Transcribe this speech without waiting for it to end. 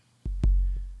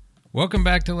Welcome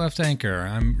back to Left Anchor.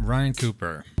 I'm Ryan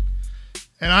Cooper.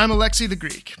 And I'm Alexei the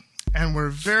Greek. And we're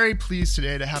very pleased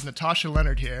today to have Natasha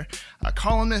Lennard here, a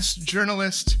columnist,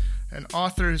 journalist, and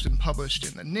author who's been published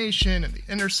in The Nation and The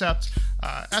Intercept,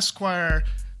 Esquire,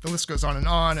 the list goes on, an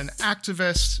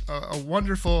activist, a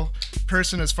wonderful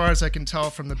person as far as I can tell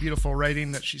from the beautiful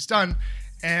writing that she's done,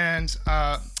 and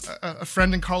a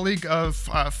friend and colleague of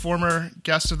former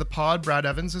guest of the pod, Brad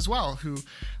Evans, as well, who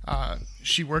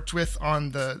she worked with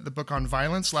on the book on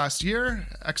violence last year,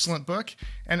 excellent book,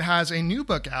 and has a new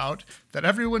book out that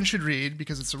everyone should read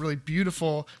because it's a really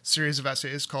beautiful series of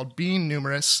essays called Being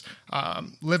Numerous,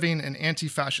 Living an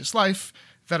Anti-Fascist Life,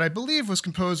 that I believe was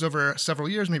composed over several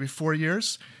years, maybe 4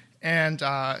 years, and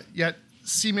yet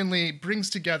seemingly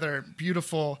brings together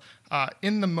beautiful,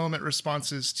 in-the-moment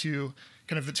responses to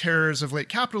kind of the terrors of late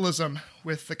capitalism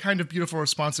with the kind of beautiful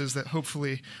responses that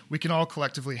hopefully we can all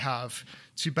collectively have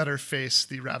to better face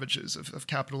the ravages of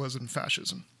capitalism and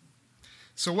fascism.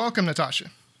 So welcome,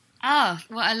 Natasha. Oh,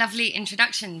 what a lovely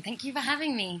introduction. Thank you for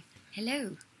having me.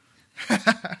 Hello.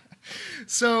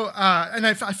 So, and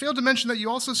I failed to mention that you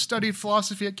also studied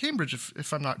philosophy at Cambridge,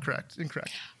 if I'm not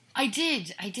incorrect. I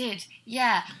did.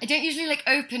 Yeah. I don't usually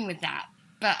open with that,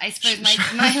 but I suppose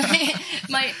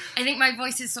I think my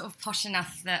voice is sort of posh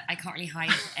enough that I can't really hide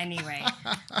anyway.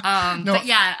 No. But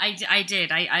yeah, I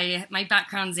did. My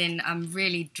background's in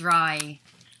really dry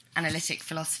analytic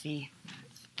philosophy.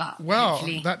 Well,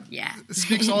 that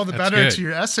speaks all the better good. To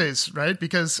your essays, right?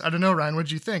 Because, I don't know, Ryan, what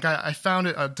did you think? I found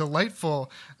it a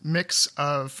delightful mix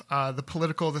of the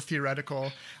political, the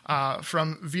theoretical,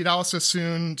 from Vidal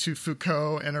Sassoon to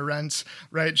Foucault and Arendt,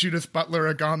 right? Judith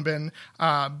Butler, Agamben,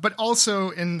 but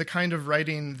also in the kind of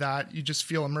writing that you just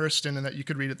feel immersed in and that you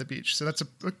could read at the beach. So that's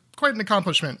quite an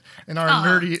accomplishment. And our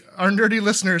nerdy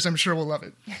listeners, I'm sure, will love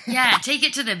it. Yeah, take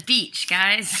it to the beach,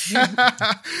 guys.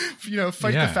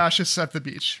 Fight the fascists at the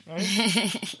beach,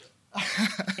 right?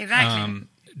 Exactly.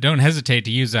 Don't hesitate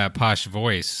to use that posh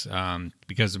voice,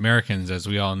 because Americans, as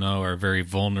we all know, are very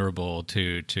vulnerable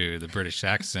to the British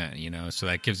accent, so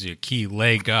that gives you a key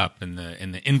leg up in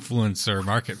the influencer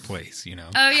marketplace,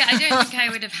 Oh yeah, I don't think I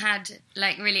would have had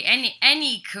really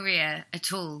any career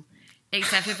at all,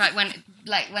 except if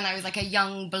when I was a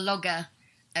young blogger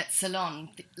at Salon,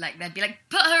 they'd be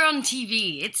put her on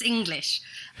TV, it's English.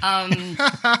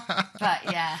 But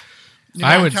yeah.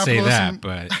 I would say that,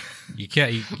 but you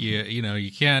can't.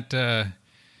 You can't.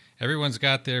 Everyone's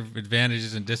got their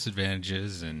advantages and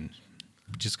disadvantages, and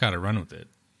you just got to run with it.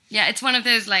 Yeah, it's one of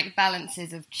those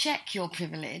balances of check your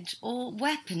privilege or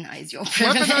weaponize your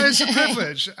privilege. Weaponize your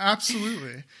privilege,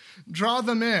 absolutely. Draw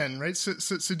them in, right?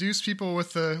 Seduce people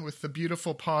with the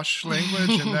beautiful posh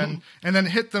language, and then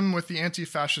hit them with the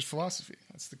anti-fascist philosophy.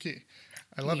 That's the key.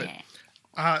 I love it.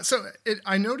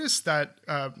 I noticed that,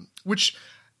 which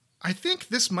I think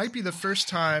this might be the first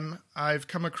time I've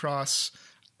come across,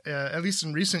 at least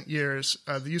in recent years,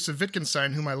 the use of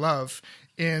Wittgenstein, whom I love,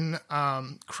 in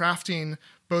crafting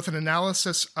both an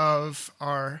analysis of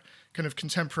our kind of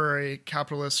contemporary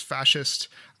capitalist fascist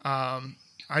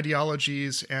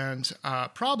ideologies and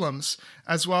problems,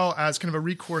 as well as kind of a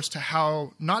recourse to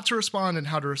how not to respond and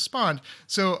how to respond.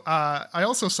 So I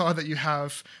also saw that you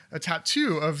have a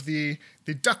tattoo of the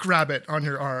duck rabbit on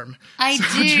your arm. I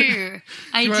do.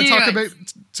 You want to talk about,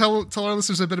 tell our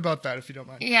listeners a bit about that, if you don't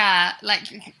mind. Yeah,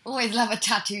 always love a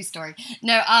tattoo story.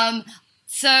 No,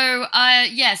 so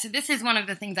this is one of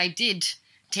the things I did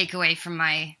take away from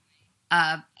my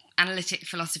analytic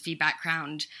philosophy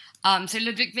background. So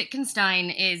Ludwig Wittgenstein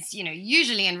is,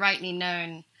 usually and rightly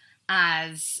known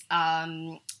as a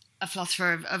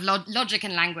philosopher of logic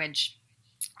and language.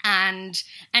 And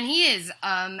he is,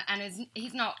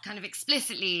 he's not kind of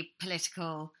explicitly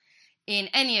political in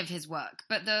any of his work,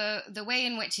 but the way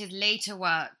in which his later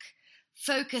work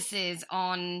focuses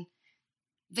on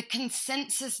the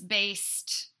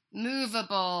consensus-based,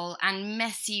 movable, and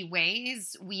messy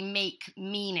ways we make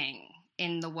meaning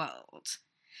in the world,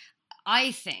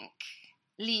 I think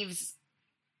leaves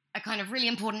a kind of really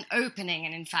important opening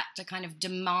and, in fact, a kind of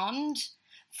demand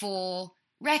for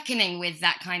reckoning with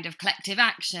that kind of collective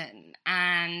action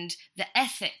and the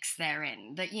ethics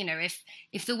therein. That,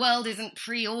 if the world isn't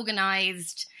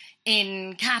pre-organized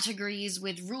in categories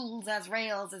with rules as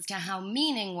rails as to how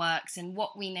meaning works and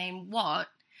what we name what,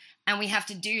 and we have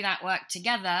to do that work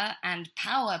together and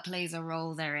power plays a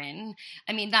role therein,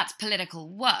 that's political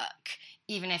work.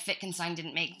 Even if Wittgenstein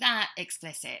didn't make that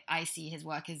explicit, I see his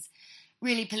work as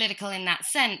really political in that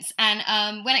sense.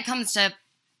 And when it comes to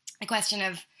the question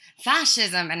of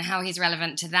fascism and how he's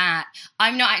relevant to that,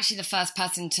 I'm not actually the first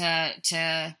person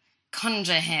to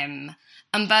conjure him.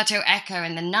 Umberto Eco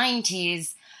in the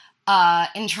 90s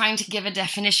in trying to give a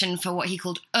definition for what he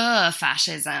called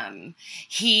fascism,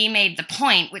 he made the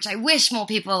point, which I wish more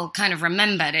people kind of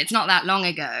remembered, it's not that long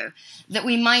ago, that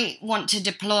we might want to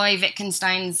deploy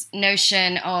Wittgenstein's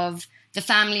notion of the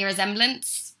family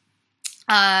resemblance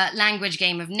language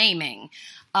game of naming.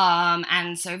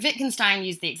 And so Wittgenstein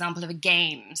used the example of a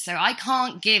game. So I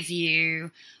can't give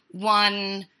you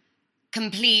one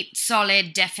complete,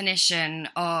 solid definition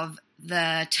of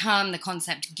the term, the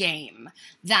concept game,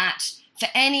 that for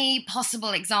any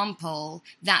possible example,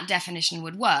 that definition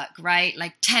would work, right?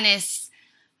 Like tennis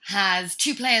has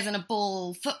 2 players and a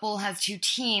ball, football has 2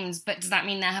 teams, but does that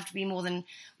mean there have to be more than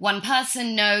one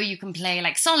person? No, you can play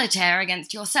like solitaire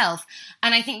against yourself.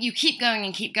 And I think you keep going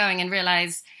and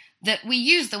realize that we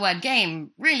use the word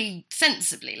game really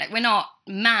sensibly. Like, we're not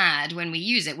mad when we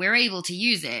use it. We're able to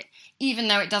use it, even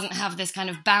though it doesn't have this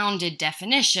kind of bounded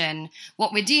definition.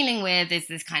 What we're dealing with is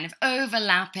this kind of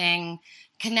overlapping,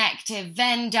 connective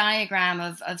Venn diagram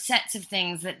of sets of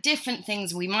things that different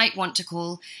things we might want to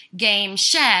call game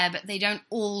share, but they don't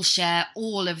all share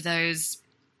all of those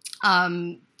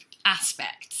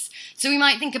aspects. So we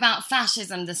might think about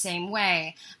fascism the same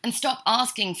way and stop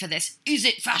asking for this. Is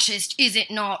it fascist? Is it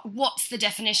not? What's the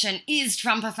definition? Is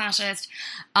Trump a fascist?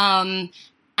 And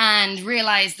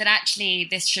realize that actually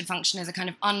this should function as a kind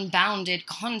of unbounded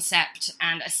concept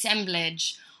and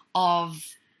assemblage of,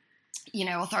 you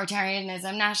know,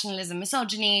 authoritarianism, nationalism,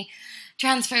 misogyny,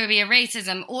 transphobia,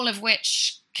 racism, all of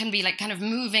which can be like kind of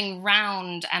moving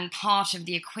round and part of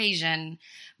the equation,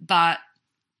 but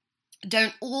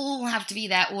don't all have to be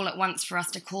there all at once for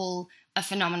us to call a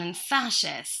phenomenon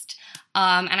fascist.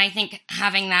 And I think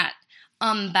having that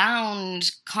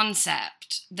unbound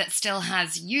concept that still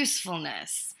has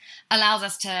usefulness allows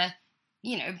us to,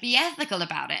 you know, be ethical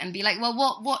about it and be like, well,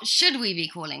 what should we be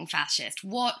calling fascist?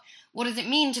 What does it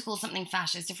mean to call something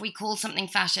fascist? If we call something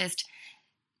fascist,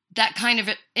 that kind of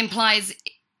implies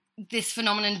this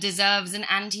phenomenon deserves an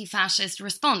anti-fascist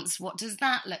response. What does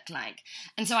that look like?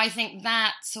 And so I think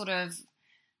that sort of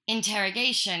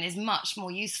interrogation is much more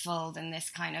useful than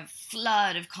this kind of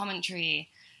flood of commentary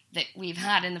that we've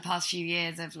had in the past few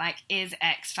years of like, is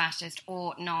X fascist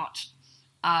or not?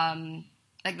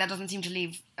 Like, that doesn't seem to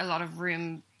leave a lot of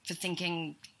room for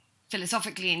thinking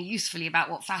philosophically and usefully about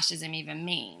what fascism even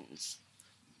means.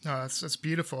 No, that's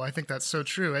beautiful. I think that's so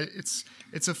true.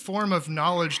 It's a form of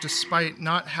knowledge despite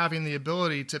not having the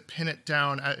ability to pin it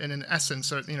down in an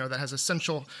essence, or, you know, that has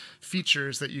essential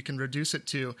features that you can reduce it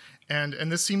to. And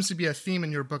this seems to be a theme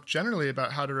in your book generally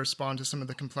about how to respond to some of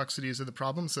the complexities of the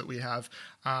problems that we have.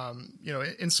 You know,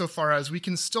 insofar as we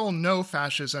can still know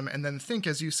fascism and then think,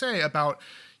 as you say, about,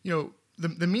 you know,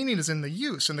 the meaning is in the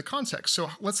use and the context. So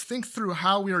let's think through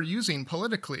how we are using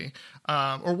politically,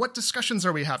 or what discussions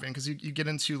are we having? Because you get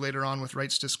into later on with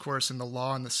rights discourse and the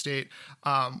law and the state.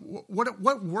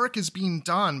 What work is being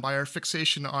done by our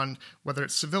fixation on whether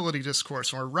it's civility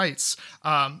discourse or rights?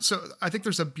 So I think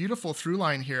there's a beautiful through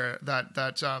line here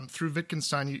that through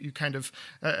Wittgenstein you kind of,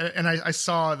 and I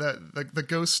saw that the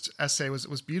ghost essay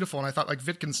was beautiful, and I thought like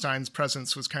Wittgenstein's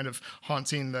presence was kind of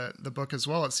haunting the book as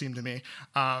well, it seemed to me.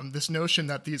 This notion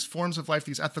that these forms of life,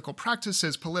 these ethical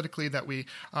practices politically that we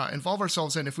involve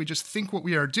ourselves in, if we just think what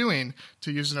we are doing,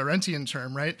 to use an Arendtian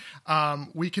term, right,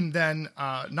 we can then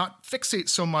not fixate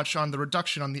so much on the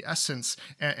reduction, on the essence,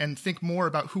 and think more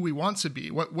about who we want to be,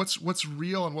 what's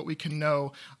real and what we can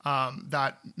know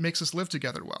that makes us live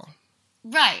together well.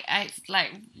 Right. It's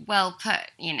like well put,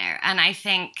 you know, and I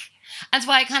think that's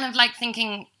why I kind of like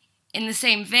thinking in the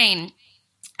same vein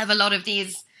of a lot of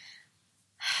these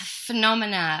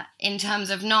phenomena in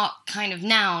terms of not kind of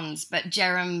nouns, but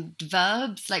gerund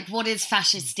verbs. Like, what is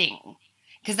fascisting?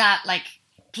 Because that like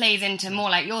plays into more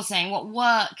like you're saying, what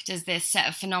work does this set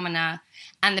of phenomena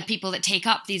and the people that take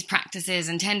up these practices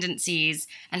and tendencies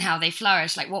and how they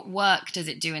flourish, like what work does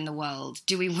it do in the world?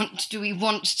 Do we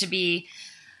want to be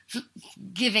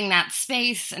giving that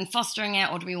space and fostering it,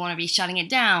 or do we want to be shutting it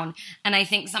down? And I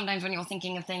think sometimes when you're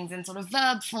thinking of things in sort of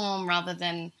verb form rather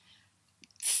than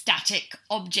static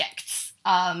objects,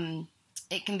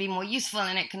 it can be more useful,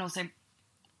 and it can also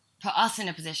put us in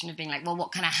a position of being like, well,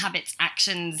 what kind of habits,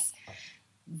 actions,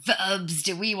 verbs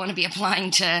do we want to be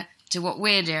applying to what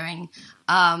we're doing?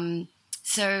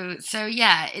 So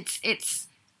yeah, it's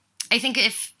I think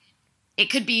if it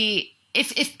could be,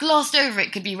 if glossed over,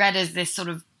 it could be read as this sort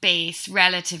of base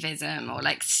relativism or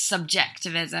like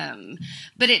subjectivism,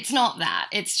 but it's not that.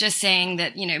 It's just saying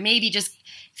that, you know, maybe just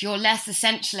if you're less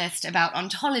essentialist about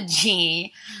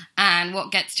ontology and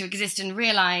what gets to exist, and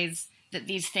realize that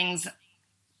these things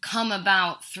come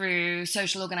about through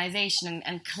social organization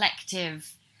and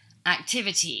collective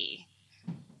activity,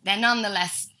 they're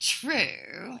nonetheless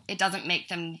true. It doesn't make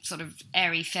them sort of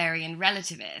airy-fairy and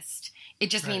relativist. It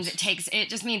just means it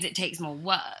takes more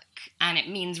work, and it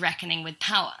means reckoning with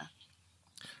power.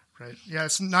 Right. Yeah,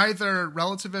 it's neither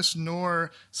relativist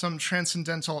nor some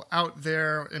transcendental out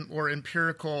there or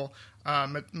empirical,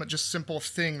 just simple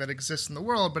thing that exists in the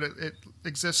world, but it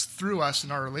exists through us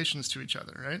and our relations to each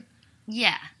other, right?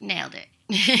 Yeah, nailed it.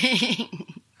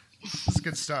 It's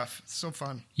good stuff. It's so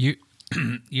fun. You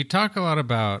talk a lot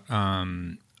about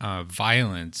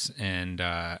violence and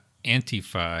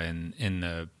Antifa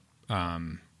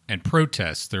and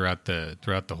protests throughout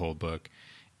the whole book,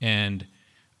 and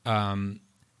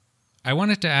I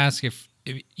wanted to ask if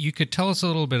you could tell us a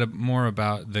little bit more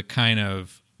about the kind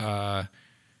of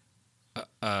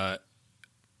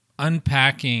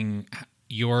unpacking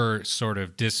your sort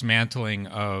of dismantling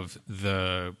of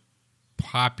the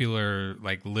popular,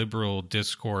 like, liberal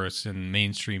discourse in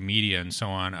mainstream media and so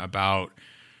on about,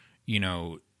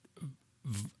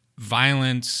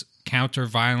 violence,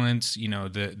 counter-violence,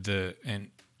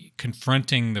 and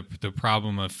confronting the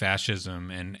problem of fascism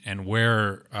and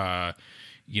where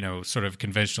sort of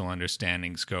conventional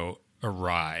understandings go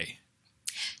awry.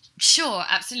 Sure,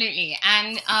 absolutely.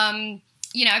 And,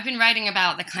 I've been writing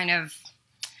about the kind of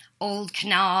old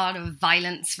canard of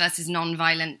violence versus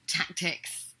non-violent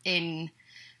tactics in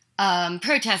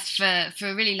protest for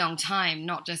a really long time,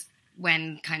 not just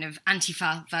when kind of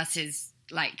Antifa versus,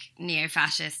 like,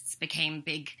 neo-fascists became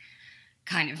big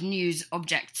kind of news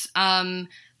objects. So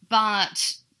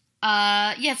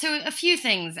a few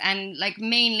things, and, like,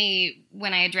 mainly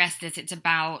when I address this, it's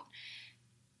about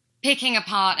picking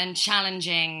apart and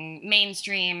challenging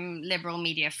mainstream liberal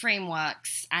media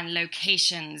frameworks and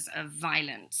locations of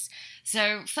violence.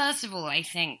 So first of all, I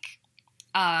think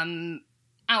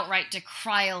outright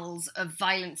decrials of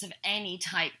violence of any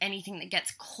type, anything that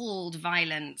gets called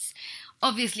violence,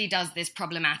 obviously does this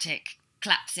problematic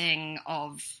collapsing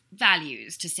of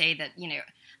values to say that,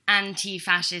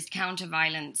 anti-fascist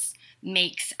counter-violence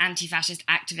makes anti-fascist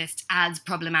activists as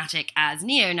problematic as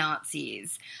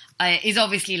neo-Nazis is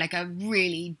obviously like a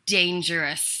really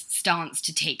dangerous stance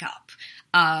to take up.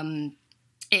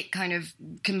 It kind of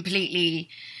completely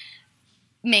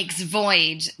makes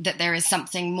void that there is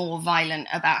something more violent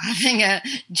about having a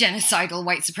genocidal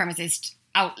white supremacist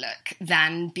outlook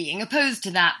than being opposed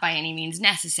to that by any means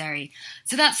necessary.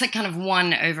 So that's like kind of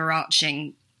one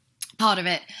overarching part of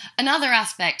it. Another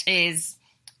aspect is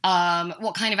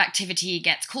what kind of activity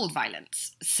gets called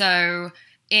violence. So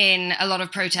in a lot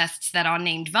of protests that are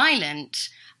named violent,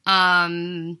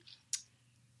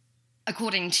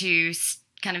 according to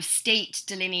kind of state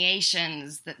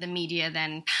delineations that the media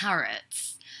then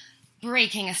parrots,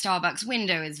 breaking a Starbucks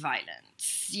window is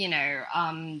violence.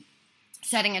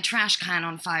 Setting a trash can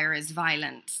on fire is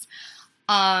violence.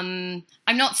 I'm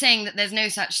not saying that there's no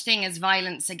such thing as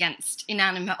violence against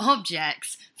inanimate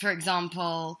objects. For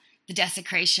example, the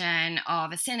desecration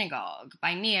of a synagogue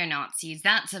by neo-Nazis.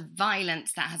 That's a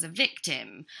violence that has a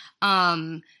victim.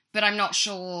 But I'm not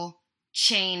sure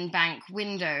chain bank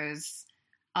windows,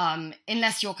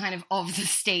 unless you're kind of the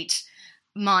state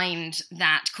mind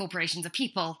that corporations are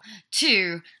people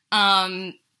too,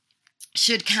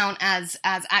 should count as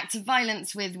acts of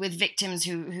violence with victims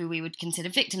who we would consider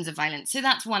victims of violence. So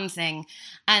that's one thing.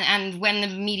 And when the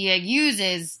media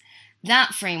uses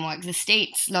that framework, the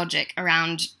state's logic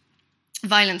around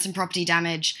violence and property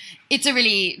damage, it's a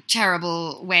really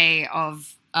terrible way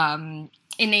of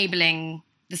enabling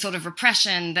the sort of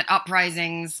repression that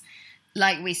uprisings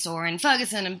like we saw in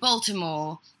Ferguson and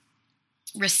Baltimore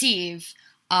receive,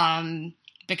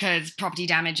 because property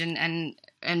damage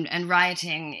and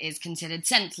rioting is considered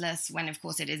senseless when, of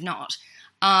course, it is not.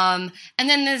 And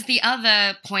then there's the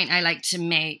other point I like to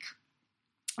make,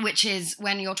 which is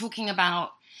when you're talking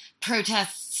about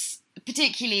protests,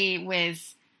 particularly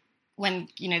when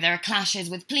there are clashes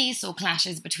with police or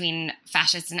clashes between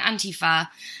fascists and Antifa,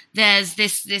 there's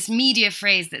this media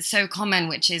phrase that's so common,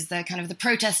 which is the kind of the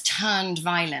protest turned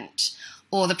violent,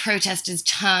 or the protesters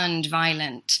turned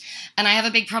violent. And I have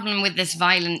a big problem with this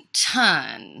violent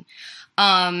turn,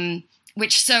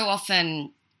 which so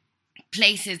often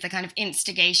places the kind of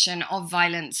instigation of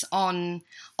violence on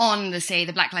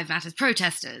the Black Lives Matter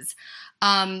protesters.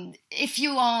 If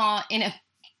you are in a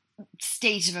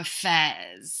state of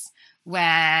affairs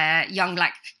where young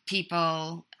black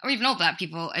people, or even old black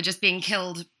people, are just being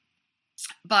killed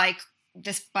by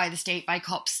the state, by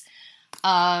cops,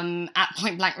 at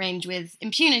point blank range with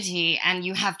impunity, and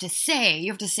you have to say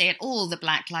at all that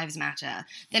Black Lives Matter,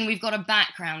 then we've got a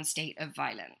background state of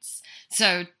violence.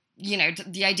 So,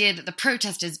 the idea that the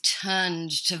protesters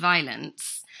turned to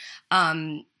violence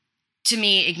to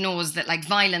me, ignores that, like,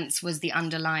 violence was the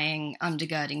underlying,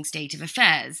 undergirding state of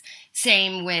affairs.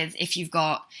 Same with if you've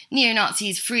got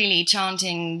neo-Nazis freely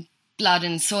chanting blood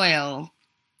and soil,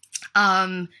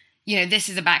 this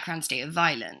is a background state of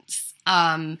violence.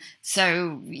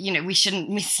 So, we shouldn't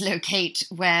mislocate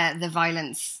where the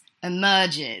violence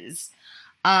emerges.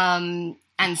 And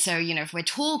so, if we're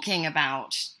talking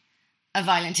about a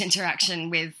violent interaction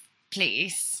with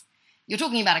police, you're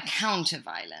talking about a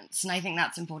counter-violence. And I think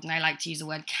that's important. I like to use the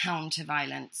word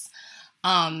counter-violence.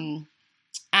 And,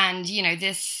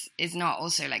 this is not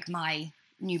also like my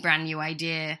brand new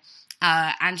idea.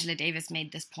 Angela Davis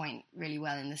made this point really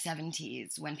well in the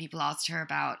 70s when people asked her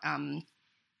about,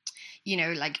 do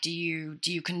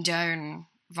you condone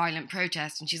violent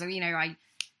protest? And she's like,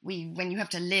 when you have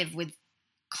to live with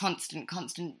constant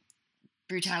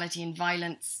brutality and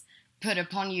violence put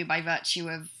upon you by virtue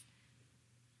of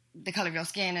the color of your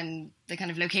skin and the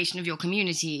kind of location of your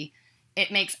community, she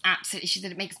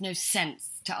said it makes no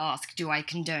sense to ask, do I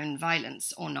condone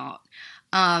violence or not?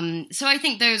 So I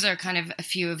think those are kind of a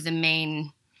few of the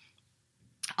main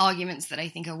arguments that I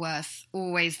think are worth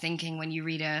always thinking when you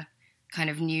read a kind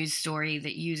of news story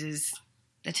that uses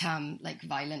the term like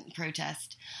violent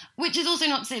protest, which is also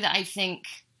not to say that I think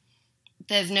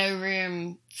there's no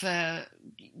room for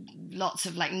lots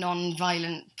of like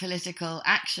non-violent political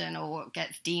action or what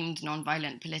gets deemed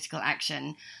non-violent political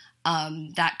action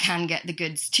that can get the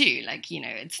goods too. Like,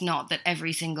 it's not that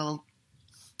every single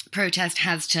protest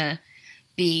has to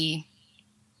be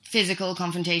physical,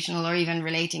 confrontational, or even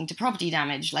relating to property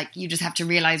damage. Like, you just have to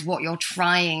realize what you're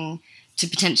trying to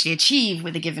potentially achieve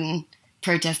with a given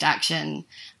protest action.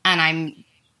 And I'm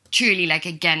truly like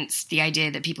against the idea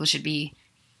that people should be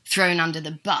thrown under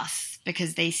the bus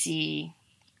because they see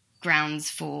grounds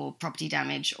for property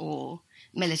damage or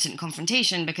militant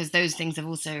confrontation, because those things have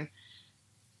also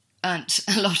earned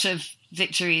a lot of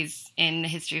victories in the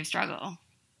history of struggle.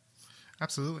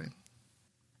 Absolutely.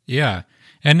 Yeah.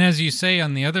 And as you say,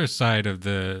 on the other side of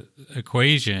the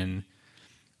equation,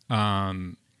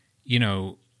 the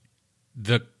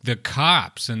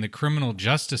cops and the criminal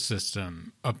justice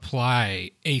system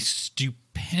apply a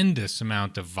stupendous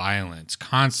amount of violence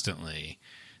constantly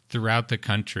throughout the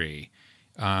country.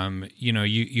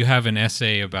 You have an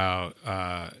essay about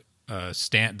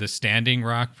the Standing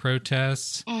Rock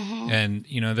protests, and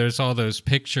there's all those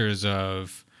pictures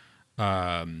of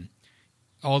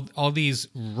all these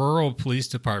rural police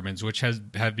departments which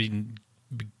have been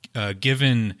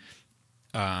given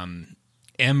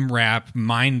MRAP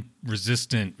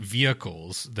mine-resistant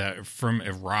vehicles that from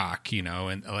Iraq,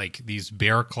 and like these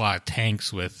bear claw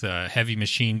tanks with heavy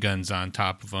machine guns on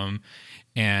top of them.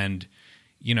 And,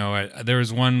 there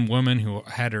was one woman who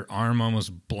had her arm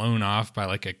almost blown off by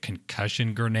like a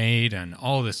concussion grenade and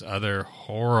all this other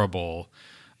horrible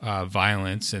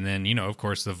violence. And then, of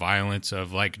course, the violence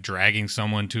of like dragging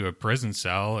someone to a prison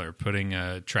cell or putting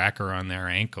a tracker on their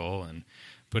ankle and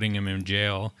putting them in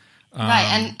jail.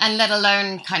 Right, and let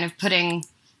alone kind of putting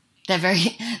their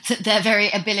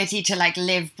very ability to like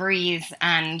live, breathe,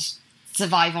 and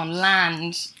survive on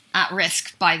land at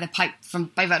risk by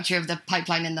virtue of the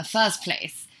pipeline in the first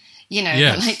place.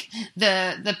 Yes. Like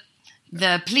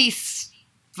the police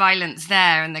violence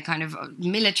there and the kind of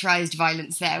militarized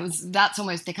violence there that's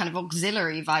almost the kind of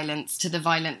auxiliary violence to the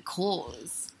violent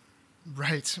cause.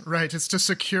 Right. It's to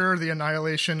secure the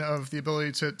annihilation of the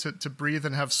ability to breathe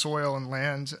and have soil and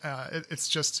land. It's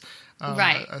just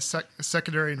a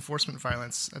secondary enforcement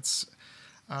violence.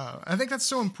 I think that's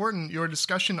so important. Your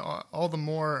discussion, all the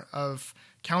more of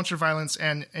counter-violence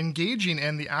and engaging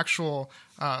in the actual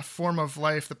form of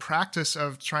life, the practice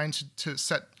of trying to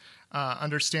set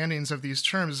understandings of these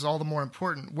terms is all the more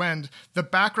important when the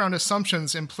background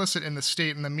assumptions implicit in the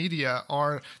state and the media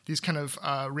are these kind of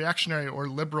reactionary or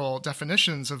liberal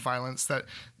definitions of violence that,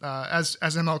 as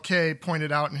MLK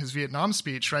pointed out in his Vietnam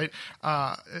speech, right?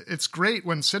 It's great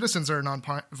when citizens are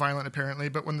non-violent, apparently,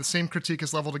 but when the same critique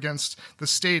is leveled against the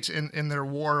state in their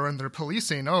war or in their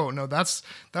policing, oh, no, that's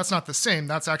not the same.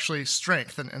 That's actually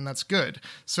strength, and that's good.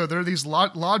 So there are these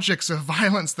logics of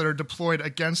violence that are deployed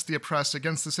against the oppressed,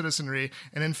 against the citizenry,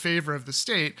 and in favor of the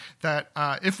state that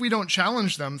if we don't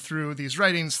challenge them through these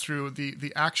writings, through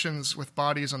the actions with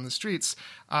bodies on the streets,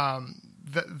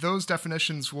 those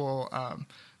definitions will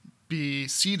be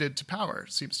ceded to power,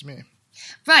 it seems to me.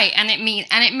 Right, and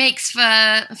it makes for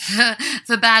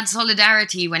bad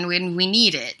solidarity when we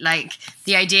need it. Like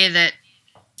the idea that,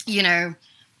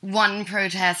 one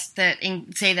protest that,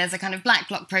 say there's a kind of black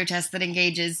bloc protest that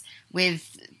engages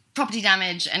with property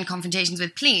damage and confrontations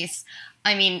with police.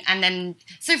 I mean, and then,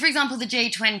 so for example, the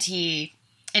J20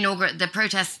 the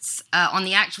protests on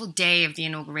the actual day of the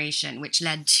inauguration, which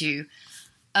led to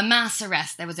a mass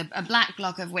arrest. There was a black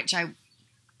bloc of which I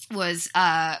was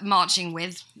marching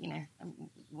with,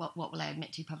 what will I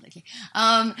admit to publicly?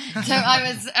 So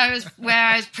I was where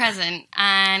I was present,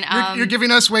 and you're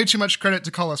giving us way too much credit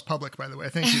to call us public, by the way.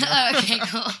 Thank you. Okay,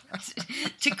 cool.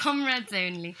 To comrades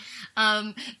only.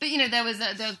 But there was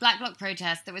a black bloc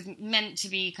protest that was meant to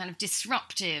be kind of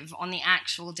disruptive on the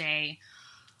actual day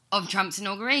of Trump's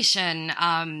inauguration.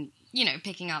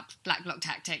 Picking up black bloc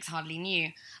tactics, hardly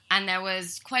new, and there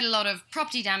was quite a lot of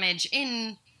property damage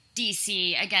in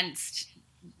DC against,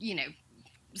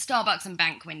 Starbucks and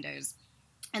bank windows.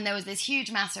 And there was this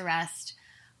huge mass arrest,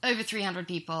 over 300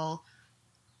 people,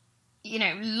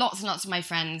 lots and lots of my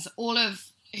friends, all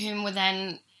of whom were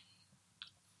then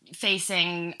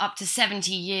facing up to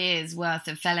 70 years worth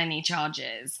of felony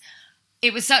charges.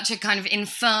 It was such a kind of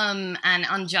infirm and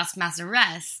unjust mass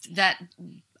arrest that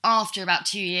after about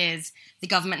 2 years, the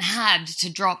government had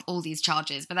to drop all these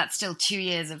charges. But that's still 2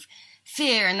 years of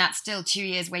fear, and that's still 2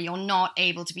 years where you're not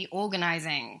able to be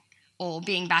organizing or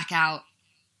being back out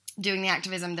doing the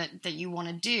activism that you want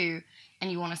to do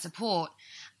and you want to support.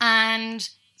 And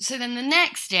so then the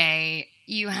next day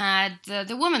you had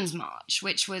the Women's March,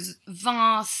 which was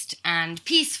vast and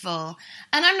peaceful.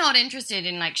 And I'm not interested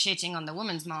in shitting on the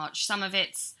Women's March. Some of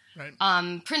its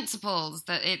principles,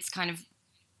 that its kind of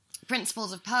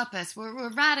principles of purpose were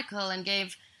radical and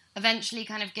gave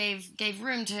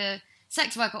room to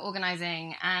sex worker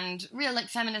organizing and real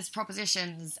feminist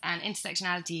propositions and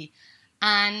intersectionality.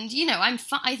 And,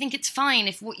 I think it's fine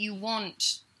if what you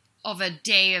want of a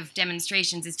day of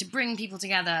demonstrations is to bring people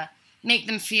together, make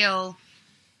them feel,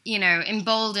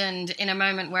 emboldened in a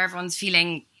moment where everyone's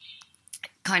feeling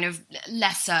kind of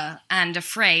lesser and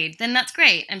afraid, then that's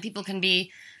great. And people can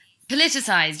be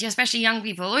politicized, especially young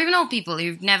people or even old people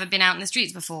who've never been out in the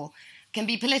streets before, can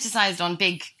be politicized on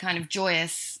big kind of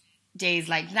joyous days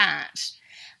like that.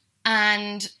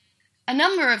 And a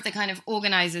number of the kind of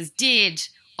organizers did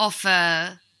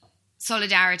offer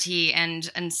solidarity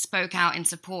and spoke out in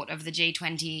support of the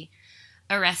J20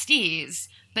 arrestees.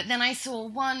 But then I saw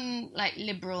one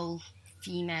liberal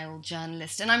female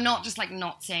journalist, and I'm not just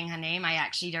not saying her name, I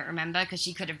actually don't remember, because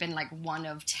she could have been one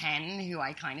of 10 who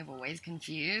I kind of always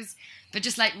confuse, but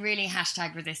just really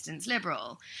 #resistance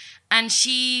liberal. And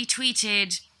she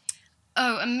tweeted,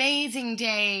 "Oh, amazing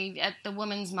day at the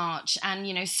Women's March,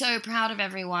 and, so proud of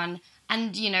everyone,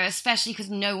 and, especially because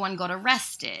no one got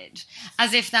arrested."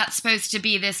 As if that's supposed to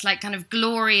be this, kind of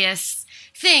glorious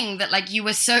thing that, you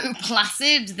were so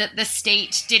placid that the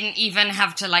state didn't even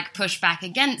have to, push back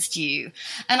against you.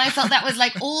 And I felt that was,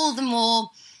 all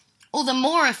the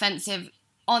more offensive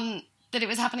on that it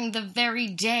was happening the very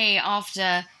day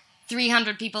after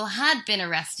 300 people had been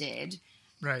arrested.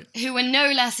 Right. Who were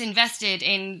no less invested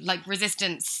in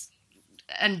resistance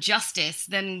and justice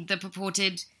than the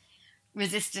purported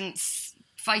resistance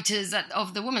fighters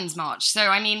of the Women's March. So,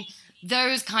 I mean,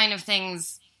 those kind of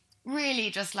things really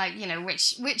just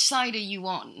which side are you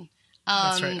on?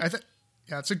 That's right.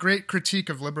 It's a great critique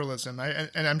of liberalism.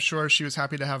 And I'm sure she was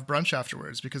happy to have brunch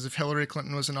afterwards, because if Hillary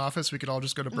Clinton was in office, we could all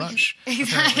just go to brunch.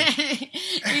 Exactly.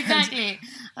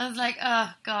 I was like,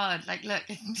 oh, God, look,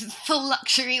 full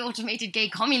luxury automated gay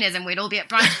communism, we'd all be at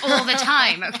brunch all the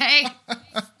time, okay?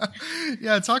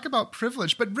 Yeah, talk about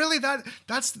privilege. But really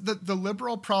that's the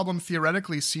liberal problem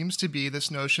theoretically seems to be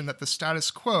this notion that the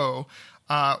status quo,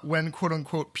 when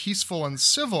quote-unquote peaceful and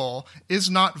civil, is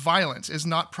not violent, is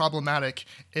not problematic.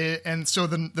 And so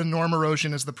the norm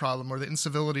erosion is the problem, or the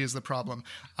incivility is the problem.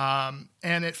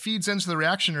 And it feeds into the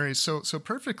reactionaries so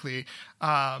perfectly.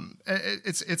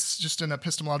 It's just an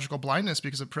epistemological blindness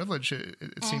because of privilege,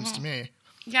 it seems to me.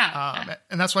 Yeah.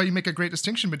 And that's why you make a great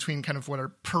distinction between kind of what are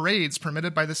parades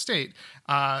permitted by the state.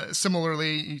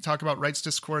 Similarly, you talk about rights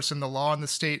discourse and the law and the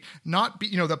state, not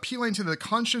appealing to the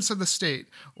conscience of the state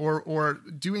or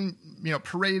doing,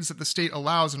 parades that the state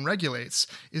allows and regulates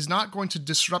is not going to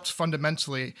disrupt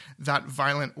fundamentally that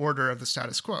violent order of the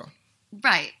status quo.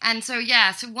 Right. And so,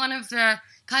 so one of the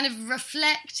kind of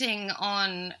reflecting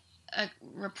on a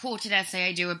reported essay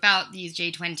I do about these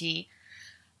J20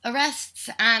 arrests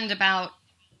and about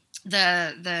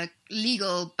the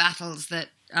legal battles that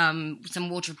some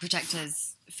water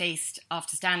protectors faced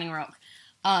after Standing Rock.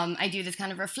 I do this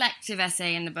kind of reflective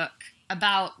essay in the book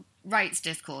about rights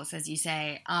discourse, as you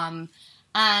say. And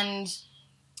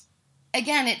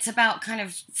again, it's about kind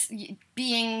of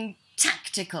being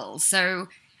tactical. So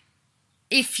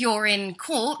if you're in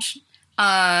court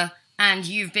and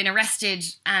you've been arrested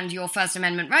and your First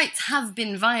Amendment rights have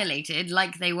been violated,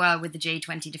 like they were with the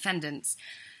J20 defendants,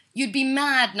 you'd be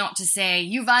mad not to say,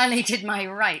 you violated my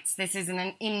rights. This is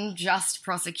an unjust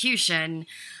prosecution.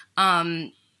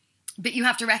 But you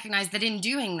have to recognize that in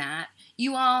doing that,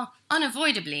 you are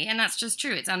unavoidably, and that's just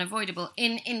true, it's unavoidable,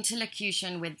 in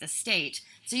interlocution with the state.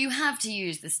 So you have to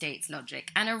use the state's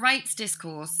logic. And a rights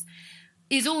discourse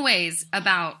is always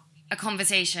about a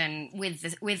conversation with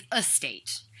a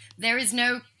state. There is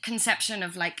no conception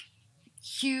of like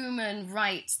human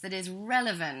rights that is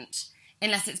relevant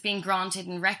unless it's being granted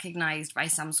and recognized by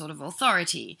some sort of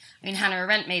authority. I mean, Hannah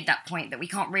Arendt made that point that we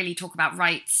can't really talk about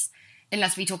rights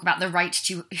unless we talk about the right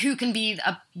to, who can be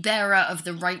a bearer of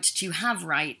the right to have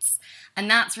rights.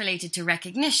 And that's related to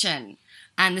recognition.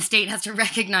 And the state has to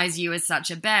recognize you as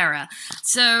such a bearer.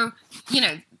 So, you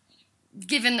know,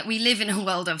 given that we live in a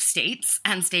world of states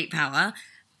and state power,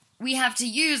 we have to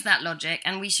use that logic,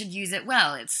 and we should use it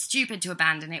well. It's stupid to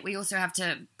abandon it. We also have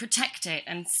to protect it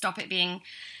and stop it being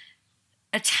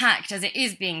attacked as it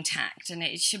is being attacked, and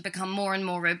it should become more and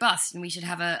more robust, and we should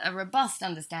have a robust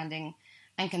understanding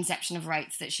and conception of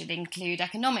rights that should include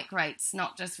economic rights,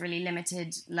 not just really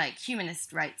limited, like,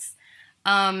 humanist rights.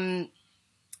 But,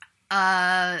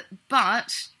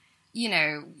 you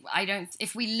know,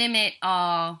 if we limit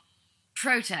our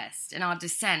protest and our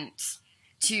dissent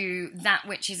to that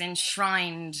which is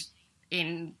enshrined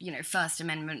in, you know, First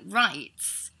Amendment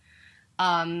rights,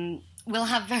 we'll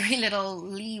have very little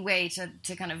leeway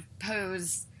to kind of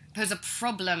pose a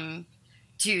problem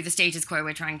to the status quo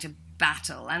we're trying to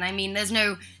battle. And I mean, there's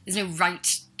no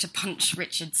right to punch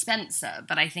Richard Spencer,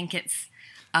 but I think it's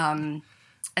a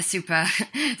super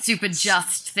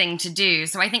just thing to do.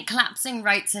 So I think collapsing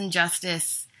rights and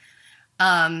justice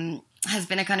has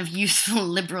been a kind of useful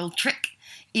liberal trick,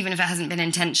 even if it hasn't been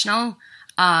intentional.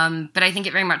 But I think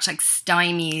it very much like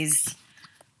stymies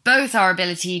both our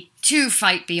ability to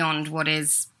fight beyond what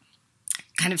is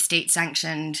kind of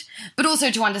state-sanctioned, but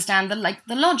also to understand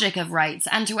the logic of rights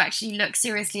and to actually look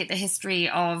seriously at the history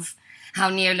of how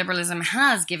neoliberalism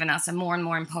has given us a more and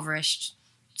more impoverished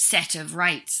set of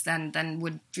rights than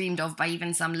were dreamed of by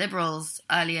even some liberals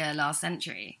earlier last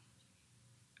century.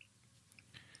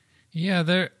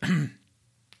 Yeah,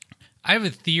 I have a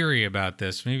theory about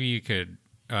this. Maybe you could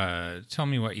tell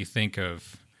me what you think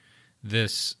of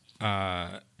this,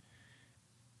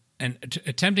 and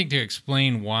attempting to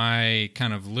explain why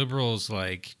kind of liberals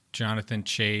like Jonathan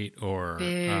Chait or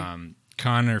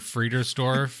Connor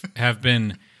Friedersdorf have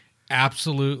been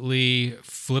absolutely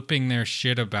flipping their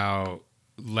shit about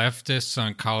leftists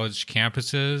on college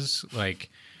campuses,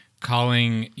 like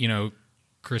calling, you know,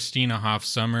 Christina Hoff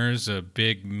Sommers a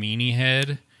big meanie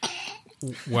head,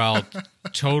 while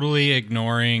totally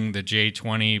ignoring the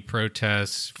J20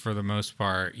 protests for the most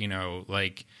part. You know,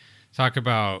 like, talk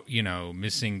about, you know,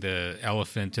 missing the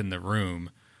elephant in the room.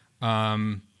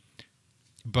 But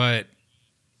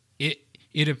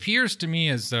it appears to me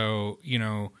as though, you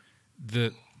know,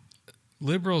 the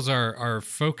liberals are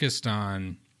focused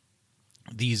on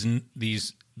the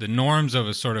norms of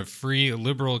a sort of free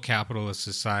liberal capitalist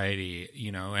society, you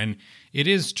know, and it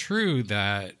is true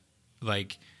that,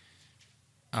 like,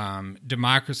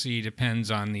 democracy depends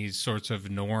on these sorts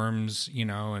of norms, you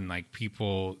know, and like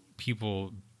people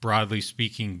broadly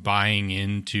speaking buying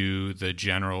into the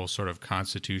general sort of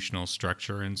constitutional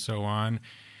structure and so on.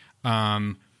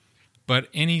 But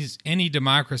any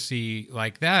democracy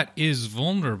like that is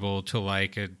vulnerable to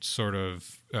like a sort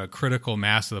of critical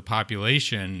mass of the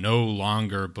population no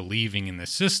longer believing in the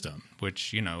system,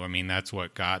 which, you know, I mean, that's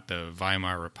what got the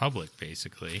Weimar Republic,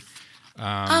 basically.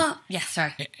 Yeah,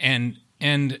 sorry. And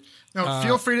no,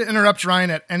 feel free to interrupt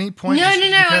Ryan at any point. No.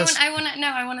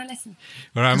 I want to listen.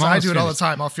 But I do it all the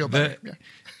time. I'll feel better.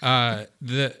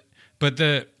 The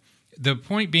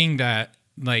point being that,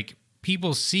 like,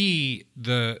 people see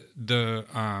the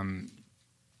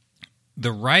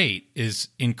right is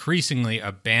increasingly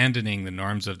abandoning the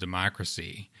norms of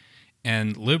democracy.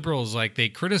 And liberals, like, they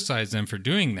criticize them for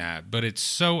doing that, but it's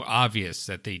so obvious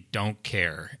that they don't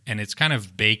care. And it's kind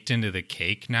of baked into the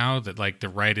cake now that, like, the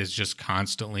right is just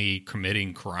constantly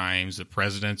committing crimes. The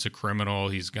president's a criminal.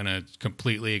 He's going to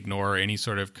completely ignore any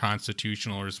sort of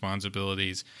constitutional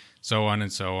responsibilities, so on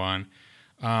and so on.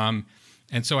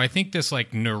 And so I think this,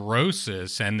 like,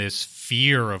 neurosis and this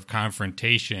fear of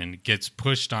confrontation gets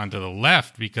pushed onto the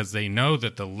left because they know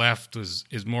that the left is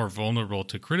more vulnerable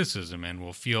to criticism and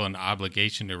will feel an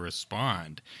obligation to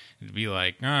respond. It'd be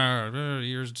like, oh,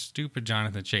 you're stupid,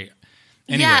 Jonathan Chait.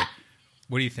 Anyway, yeah.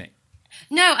 What do you think?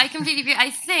 No, I completely agree.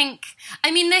 I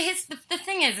mean, the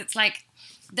thing is, it's like,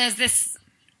 there's this,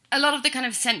 a lot of the kind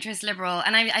of centrist liberal,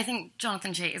 and I think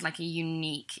Jonathan Chait is like a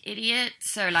unique idiot.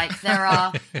 So like there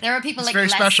are people like very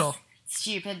special.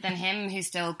 stupid than him who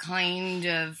still kind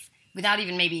of, without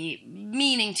even maybe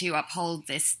meaning to, uphold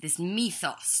this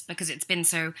mythos, because it's been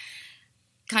so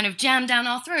kind of jammed down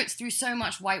our throats through so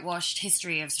much whitewashed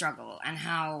history of struggle and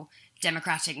how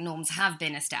democratic norms have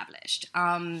been established.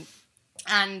 And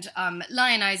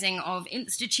lionizing of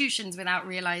institutions without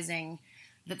realizing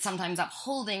that sometimes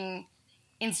upholding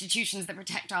institutions that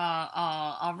protect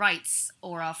our rights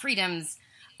or our freedoms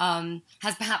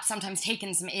has perhaps sometimes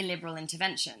taken some illiberal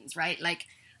interventions, right? Like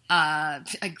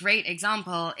a great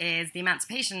example is the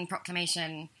Emancipation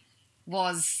Proclamation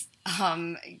was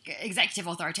executive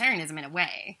authoritarianism in a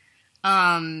way.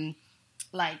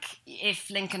 Like, if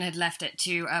Lincoln had left it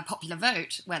to a popular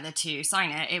vote whether to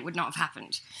sign it, it would not have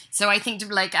happened. So I think,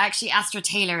 like, actually Astra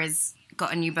Taylor has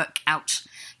got a new book out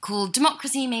called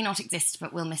Democracy May Not Exist,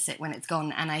 But We'll Miss It When It's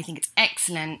Gone. And I think it's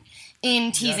excellent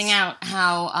in teasing out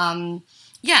how,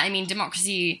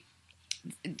 democracy...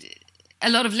 A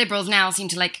lot of liberals now seem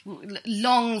to like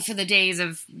long for the days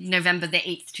of November the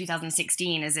 8th,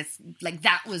 2016, as if like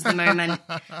that was the moment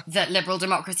that liberal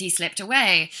democracy slipped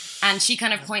away. And she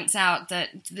kind of points out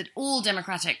that all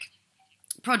democratic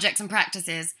projects and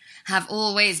practices have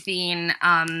always been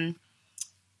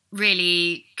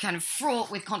really kind of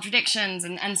fraught with contradictions,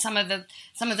 and some of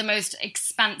the most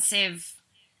expansive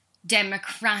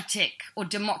democratic or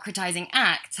democratizing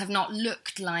acts have not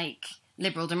looked like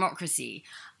liberal democracy.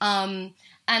 And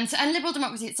liberal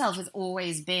democracy itself has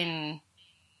always been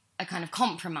a kind of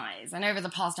compromise. And over the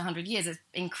past 100 years, it's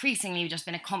increasingly just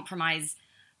been a compromise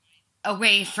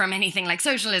away from anything like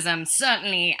socialism,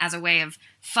 certainly as a way of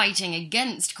fighting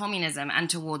against communism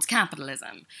and towards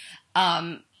capitalism,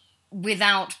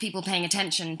 without people paying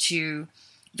attention to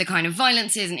the kind of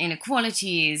violences and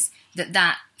inequalities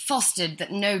that fostered,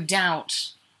 that no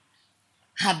doubt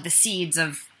had the seeds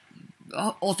of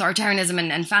authoritarianism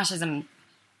and fascism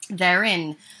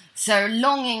therein. So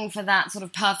longing for that sort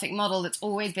of perfect model that's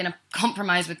always been a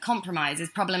compromise with compromise is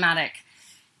problematic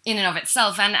in and of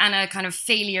itself, and a kind of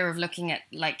failure of looking at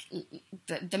like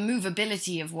the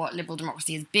movability of what liberal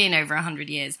democracy has been over 100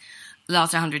 years, the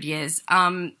last 100 years.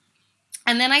 And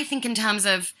then I think in terms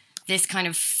of this kind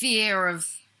of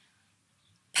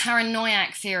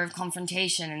paranoid fear of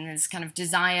confrontation, and this kind of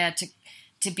desire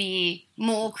to be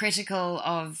more critical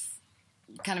of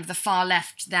kind of the far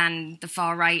left than the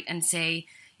far right, and say,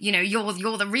 you know, you're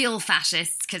the real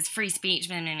fascists because free speech,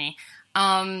 that's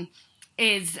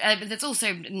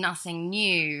also nothing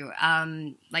new.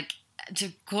 Like,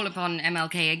 to call upon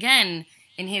MLK again,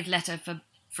 in his letter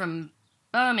from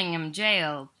Birmingham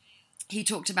jail, he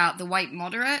talked about the white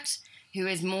moderate who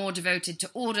is more devoted to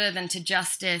order than to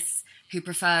justice, who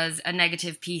prefers a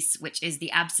negative peace, which is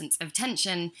the absence of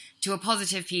tension, to a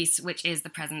positive peace, which is the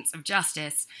presence of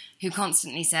justice, who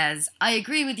constantly says, I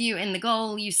agree with you in the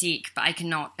goal you seek, but I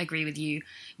cannot agree with you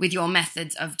with your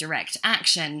methods of direct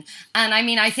action. And I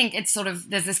mean, I think it's sort of,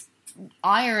 there's this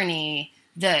irony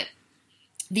that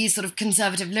these sort of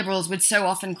conservative liberals would so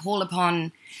often call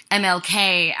upon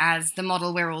MLK as the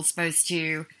model we're all supposed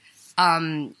to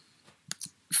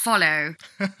follow.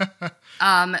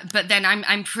 But then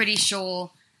I'm pretty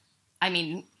sure, I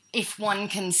mean, if one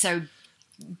can so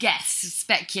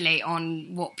speculate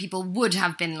on what people would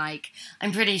have been like,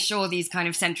 I'm pretty sure these kind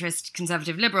of centrist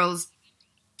conservative liberals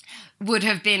would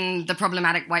have been the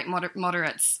problematic white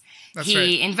moderates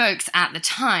invokes at the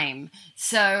time.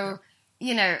 So,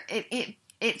 you know,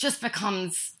 it just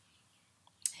becomes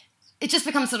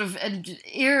sort of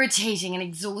irritating and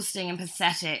exhausting and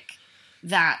pathetic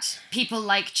that people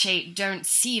like Chait don't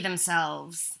see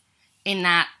themselves in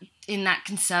that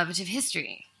conservative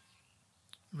history.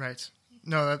 Right.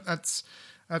 No, that's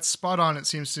spot on, it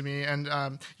seems to me.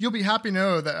 And you'll be happy to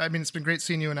know that, I mean, it's been great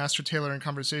seeing you and Astra Taylor in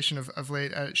conversation of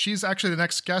late. She's actually the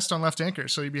next guest on Left Anchor,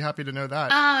 so you'll be happy to know that.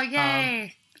 Oh,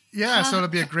 yay. So it'll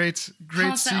be a great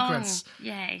sequence.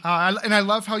 Yay. And I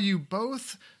love how you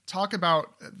both talk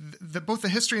about both the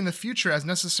history and the future as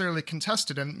necessarily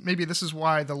contested, and maybe this is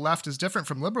why the left is different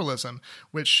from liberalism,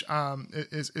 which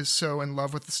is so in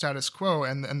love with the status quo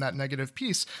and that negative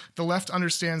peace. The left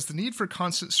understands the need for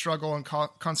constant struggle and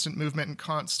constant movement and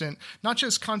constant, not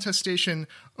just contestation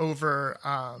over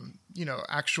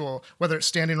actual, whether it's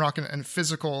standing rock and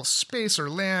physical space or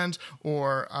land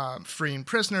or freeing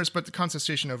prisoners, but the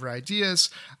contestation over ideas.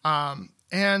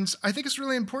 And I think it's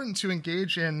really important to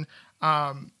engage in.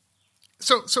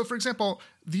 So for example,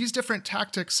 these different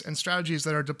tactics and strategies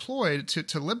that are deployed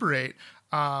to liberate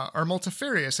are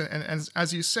multifarious. And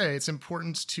as you say, it's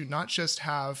important to not just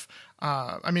have,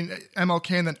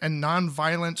 MLK and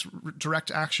nonviolent direct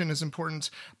action is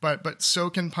important, but so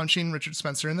can punching Richard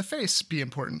Spencer in the face be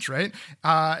important, right?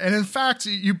 And in fact,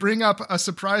 you bring up a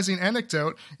surprising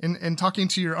anecdote in talking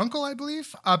to your uncle, I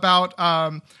believe, about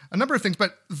a number of things.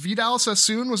 But Vidal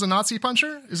Sassoon was a Nazi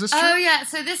puncher? Is this true? Oh, yeah.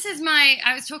 So this is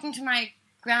I was talking to my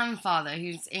grandfather,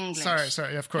 who's English.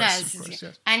 Sorry, of course.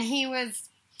 Yes. And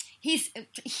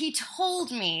he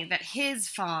told me that his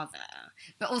father,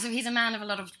 but also he's a man of a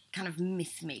lot of kind of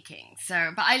myth making.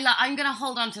 So, but I'm going to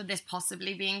hold on to this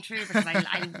possibly being true because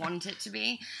I want it to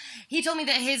be. He told me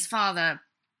that his father,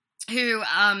 who,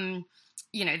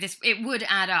 it would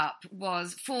add up,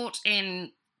 fought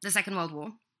in the Second World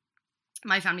War.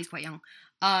 My family's quite young.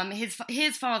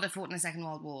 His father fought in the Second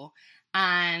World War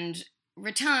and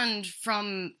returned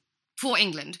for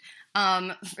England,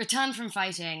 returned from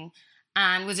fighting,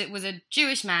 and was a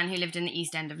Jewish man who lived in the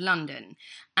East End of London.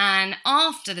 And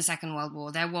after the Second World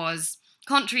War, there was,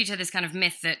 contrary to this kind of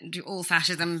myth that all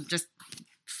fascism just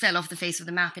fell off the face of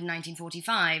the map in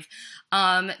 1945,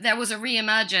 there was a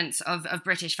re-emergence of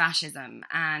British fascism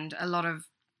and a lot of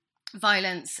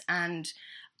violence and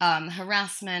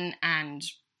harassment and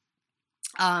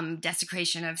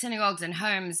desecration of synagogues and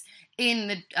homes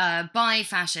by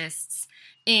fascists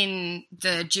in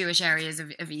the Jewish areas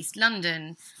of East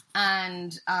London.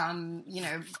 And,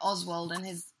 Oswald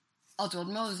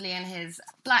Mosley and his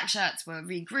black shirts were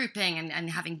regrouping and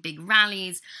having big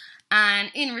rallies.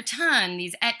 And in return,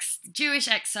 these Jewish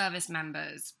ex-service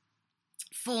members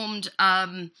formed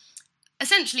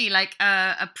essentially like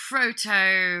a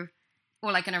proto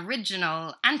or like an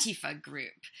original Antifa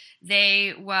group.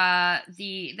 They were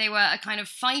a kind of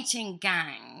fighting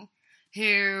gang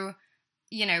who,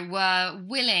 were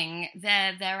willing.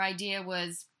 Their idea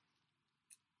was,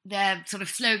 their sort of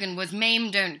slogan was "Maim,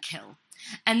 don't kill,"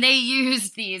 and they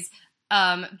used these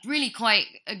really quite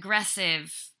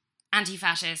aggressive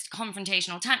anti-fascist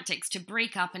confrontational tactics to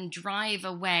break up and drive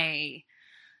away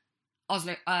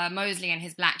Mosley and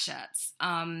his black shirts.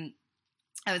 It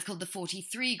was called the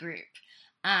 43 Group,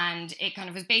 and it kind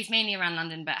of was based mainly around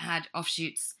London, but had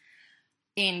offshoots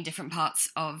in different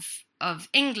parts of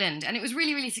England, and it was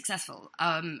really, really successful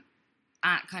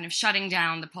at kind of shutting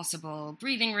down the possible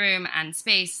breathing room and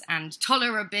space and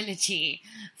tolerability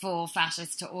for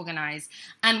fascists to organize.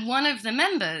 And one of the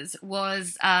members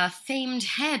was a famed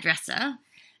hairdresser,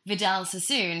 Vidal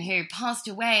Sassoon, who passed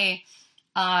away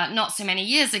not so many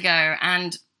years ago.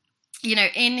 And,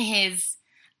 in his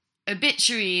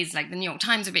obituaries, like the New York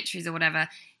Times obituaries or whatever,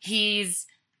 he's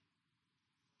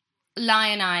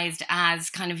lionized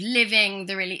as kind of living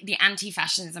the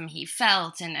anti-fascism he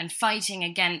felt and fighting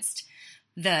against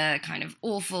the kind of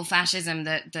awful fascism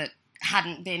that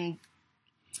hadn't been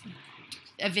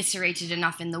eviscerated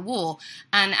enough in the war.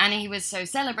 And he was so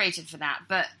celebrated for that.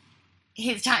 But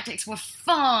his tactics were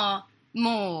far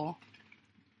more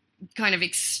kind of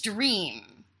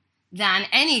extreme than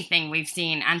anything we've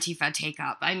seen Antifa take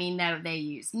up. I mean, they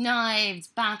use knives,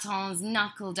 batons,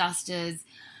 knuckle dusters,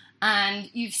 and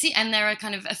and there are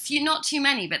kind of a few, not too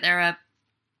many, but there are,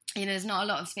 there's not a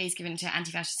lot of space given to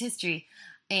anti-fascist history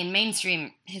in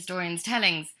mainstream historians'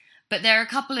 tellings, but there are a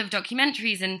couple of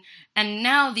documentaries, and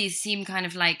now these seem kind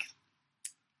of like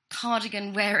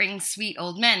cardigan-wearing sweet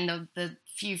old men, the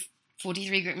few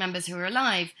 43 Group members who are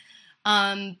alive,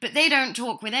 but they don't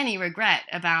talk with any regret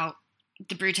about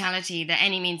the brutality, the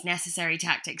any means necessary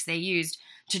tactics they used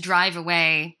to drive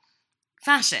away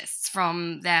fascists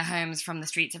from their homes, from the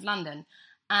streets of London.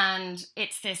 And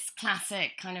it's this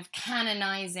classic kind of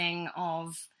canonizing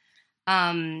of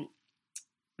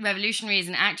revolutionaries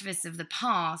and activists of the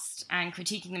past and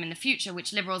critiquing them in the future,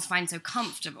 which liberals find so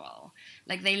comfortable.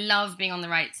 Like, they love being on the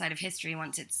right side of history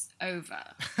once it's over.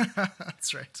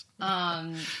 That's right.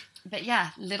 But yeah,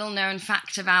 little known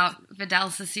fact about Vidal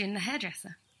Sassoon, the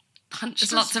hairdresser.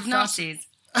 Punched lots of Nazis.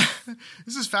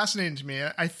 This is fascinating to me.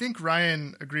 I think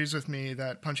Ryan agrees with me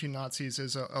that punching Nazis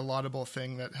is a laudable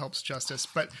thing that helps justice.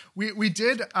 But we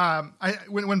did,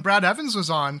 when Brad Evans was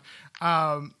on,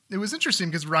 it was interesting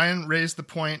because Ryan raised the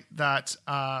point that,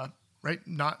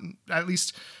 not at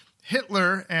least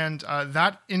Hitler and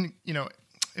that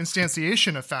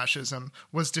instantiation of fascism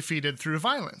was defeated through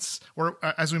violence, or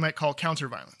as we might call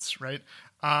counter-violence, right?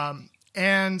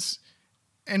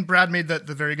 And Brad made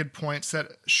the very good points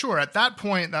that, sure, at that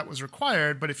point that was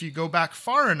required, but if you go back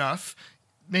far enough,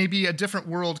 maybe a different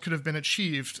world could have been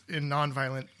achieved through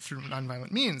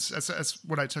nonviolent means. That's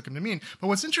what I took him to mean. But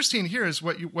what's interesting here is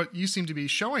what you seem to be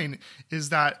showing is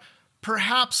that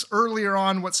perhaps earlier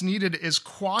on what's needed is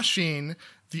quashing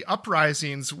the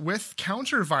uprisings with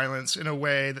counter-violence in a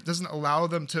way that doesn't allow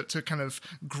them to kind of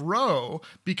grow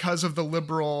because of the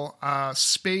liberal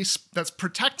space that's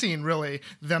protecting really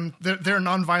their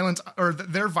nonviolent or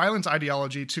their violent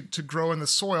ideology to grow in the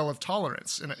soil of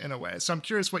tolerance in a way. So I'm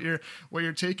curious what your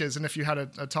take is, and if you had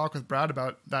a talk with Brad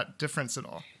about that difference at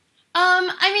all.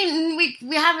 I mean,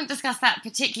 we haven't discussed that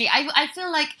particularly. I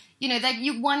feel like, that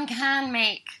one can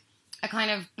make a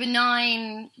kind of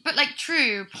benign but like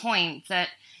true point that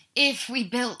if we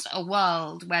built a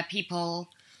world where people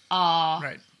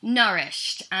are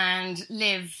nourished and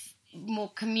live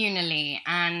more communally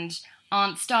and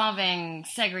aren't starving,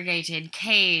 segregated,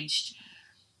 caged,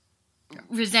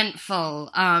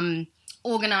 resentful,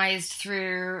 organized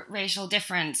through racial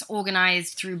difference,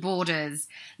 organized through borders,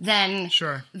 then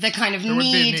the kind of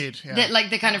need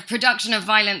the kind of production of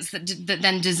violence that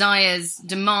then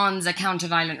demands a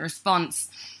counter-violent response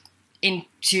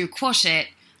to quash it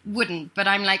wouldn't. But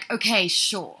I'm like, okay,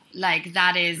 sure. Like,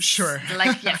 that is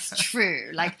like, yes,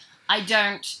 true. Like, I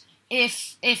don't,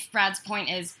 if Brad's point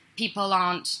is people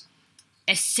aren't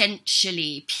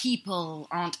essentially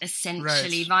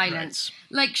violent.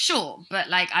 Like, sure, but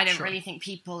like I don't really think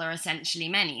people are essentially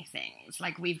many things.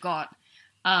 Like, we've got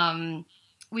a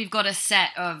set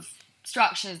of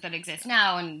structures that exist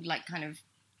now, and like kind of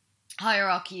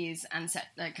hierarchies and set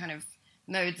like kind of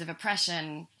modes of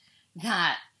oppression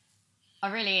that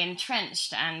are really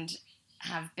entrenched and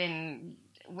have been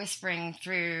whispering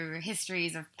through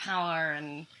histories of power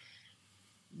and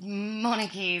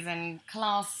monarchies and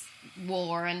class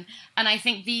war, and I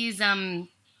think these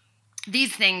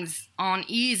things aren't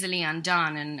easily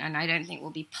undone, and I don't think will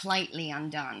be politely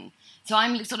undone. So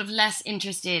I'm sort of less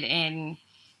interested in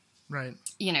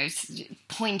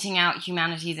pointing out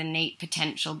humanity's innate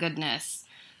potential goodness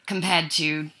compared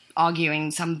to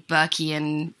arguing some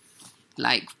Burkean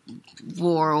like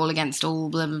war all against all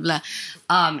blah blah blah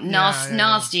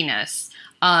nastiness.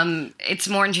 It's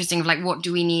more interesting of like, what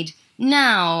do we need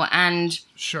now, and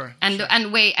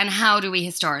how do we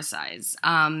historicize?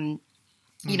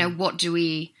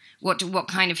 What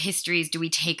kind of histories do we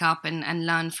take up and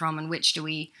learn from, and which do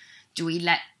we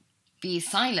let be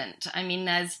silent? I mean,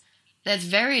 there's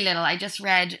very little. I just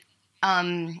read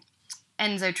Enzo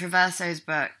Traverso's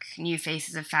book, New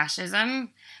Faces of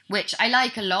Fascism, which I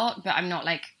like a lot, but I'm not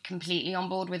like completely on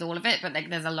board with all of it, but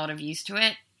like there's a lot of use to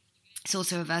it. It's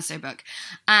also a Verso book.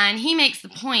 And he makes the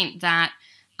point that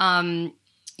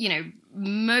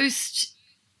most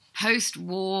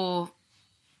post-war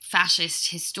fascist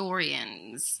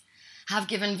historians have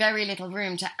given very little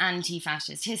room to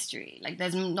anti-fascist history. Like,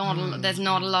 there's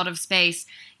not a lot of space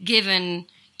given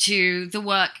to the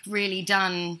work really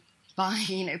done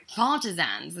by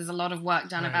partisans. There's a lot of work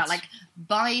done about like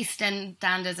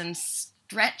bystanders and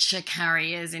stretcher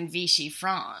carriers in Vichy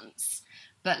France,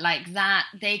 but like that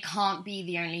they can't be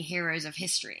the only heroes of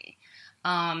history.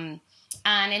 And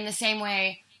in the same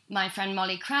way, my friend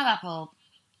Molly Crabapple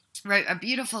wrote a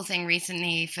beautiful thing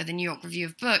recently for the New York Review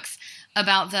of Books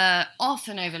about the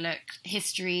often overlooked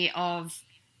history of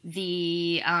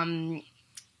the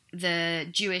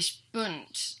Jewish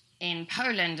Bund in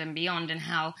Poland and beyond, and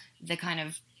how the kind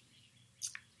of,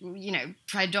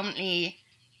 predominantly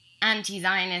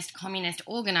anti-Zionist communist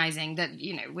organizing that,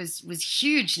 was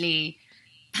hugely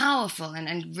powerful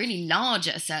and really large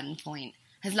at a certain point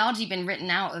has largely been written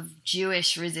out of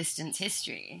Jewish resistance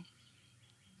history.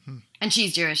 And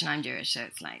she's Jewish and I'm Jewish, so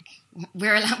it's like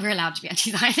we're allowed to be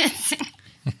anti-Zionist.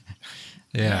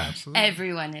 Yeah, absolutely.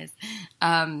 Everyone is.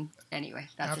 Anyway,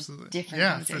 that's a different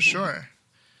conversation. For sure.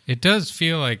 It does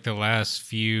feel like the last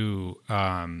few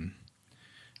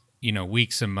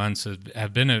weeks and months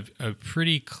have been a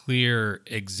pretty clear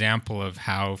example of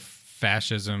how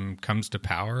fascism comes to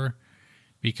power,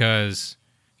 because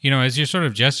as you're sort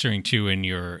of gesturing to in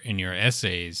your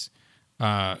essays,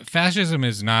 fascism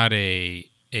is not a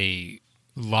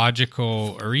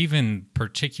logical or even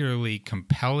particularly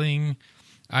compelling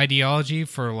ideology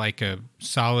for like a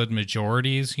solid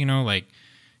majorities. Like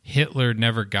Hitler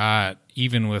never got,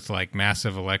 even with like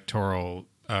massive electoral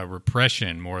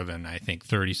repression, more than I think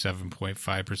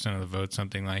 37.5% of the vote,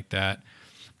 something like that.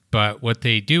 But what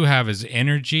they do have is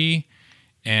energy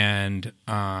and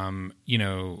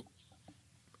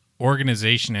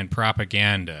organization and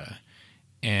propaganda.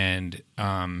 And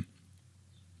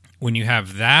when you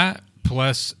have that,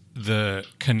 plus the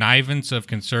connivance of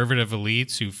conservative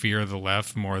elites who fear the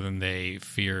left more than they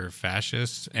fear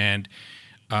fascists, and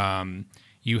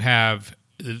you have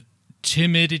the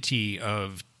timidity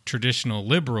of traditional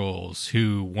liberals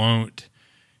who won't,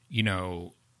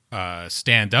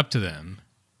 stand up to them.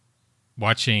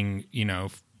 Watching,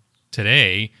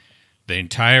 today, the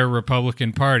entire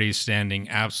Republican Party standing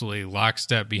absolutely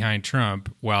lockstep behind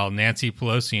Trump, while Nancy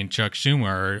Pelosi and Chuck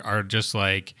Schumer are just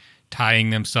like tying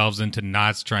themselves into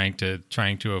knots, trying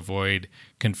to avoid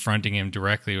confronting him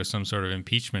directly with some sort of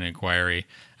impeachment inquiry.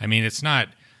 I mean, it's not,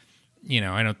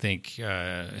 I don't think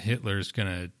Hitler's going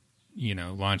to,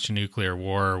 launch a nuclear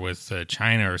war with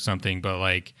China or something, but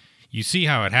like, you see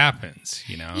how it happens,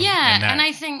 Yeah, and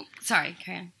I think... Sorry,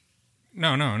 carry on.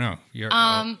 No. You're,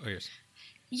 yours.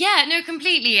 Yeah, no,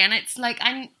 completely. And it's like,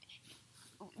 and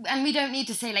we don't need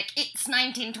to say like, it's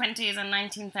 1920s and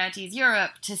 1930s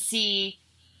Europe to see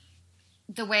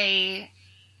the way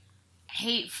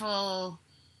hateful,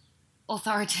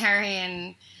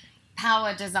 authoritarian,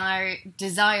 power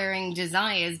desiring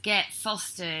desires get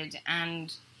fostered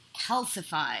and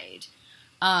calcified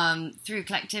through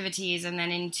collectivities and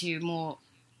then into more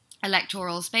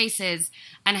electoral spaces,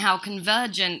 and how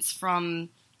convergence from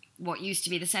what used to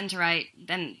be the centre-right,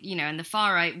 then, and the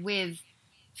far-right with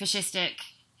fascistic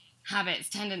habits,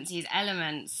 tendencies,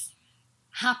 elements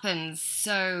happens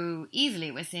so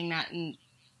easily. We're seeing that in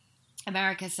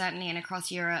America, certainly, and across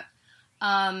Europe.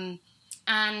 And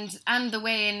the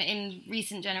way in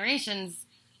recent generations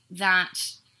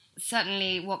that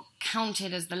certainly what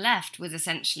counted as the left was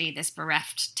essentially this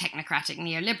bereft technocratic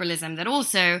neoliberalism that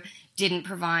also didn't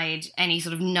provide any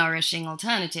sort of nourishing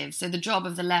alternative. So the job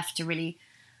of the left to really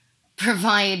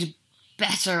provide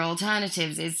better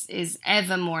alternatives is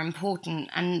ever more important,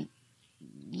 and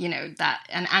that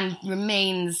and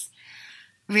remains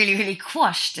really, really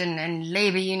quashed, and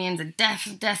labor unions are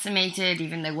decimated,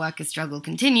 even though workers' struggle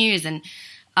continues, and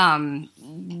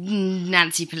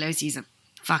Nancy Pelosi's a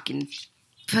fucking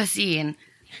pussy, and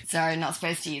sorry, not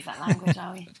supposed to use that language,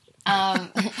 are we?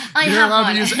 You're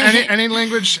allowed to use any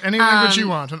language you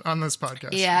want on this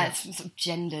podcast. Yeah, it's sort of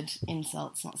gendered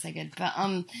insults, not so good.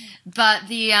 But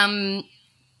yeah,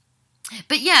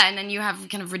 and then you have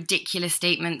kind of ridiculous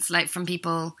statements like from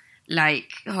people like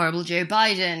horrible Joe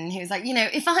Biden, who's like,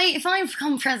 if I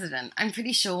become president, I'm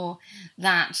pretty sure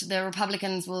that the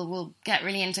Republicans will get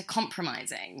really into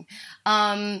compromising,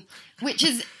 which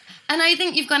is. And I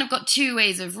think you've kind of got two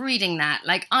ways of reading that.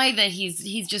 Like, either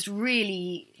he's just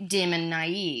really dim and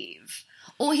naive,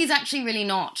 or he's actually really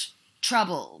not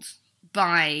troubled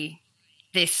by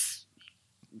this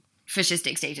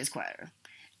fascistic status quo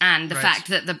and the fact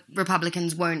that the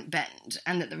Republicans won't bend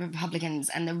and that the Republicans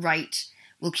and the right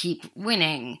will keep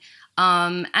winning.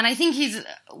 And I think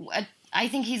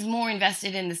he's more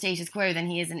invested in the status quo than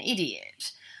he is an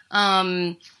idiot.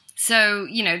 So,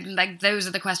 like, those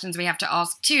are the questions we have to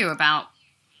ask, too, about,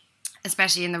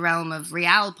 especially in the realm of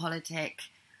realpolitik,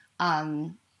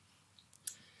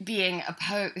 being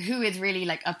who is really,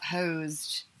 like,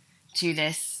 opposed to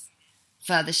this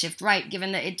further shift right,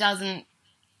 given that it doesn't,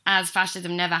 as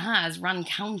fascism never has, run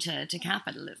counter to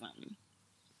capitalism.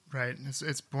 Right.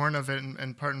 It's born of it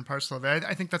and part and parcel of it.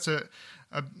 I think that's a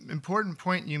important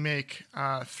point you make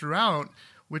throughout,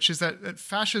 which is that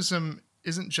fascism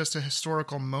isn't just a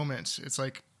historical moment. It's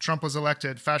like Trump was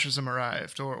elected, fascism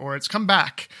arrived, or it's come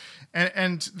back.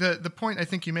 And the point I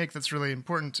think you make that's really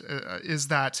important is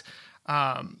that,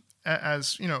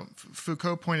 as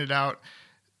Foucault pointed out,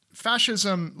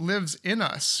 fascism lives in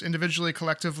us individually,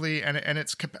 collectively, and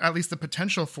it's at least the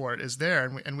potential for it is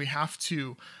there, and we have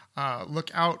to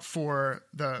look out for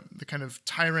the kind of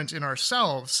tyrant in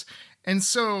ourselves. And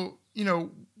so,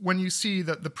 when you see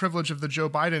the privilege of the Joe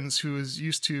Bidens, who is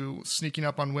used to sneaking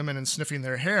up on women and sniffing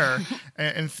their hair,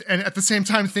 and at the same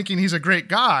time thinking he's a great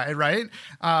guy, right?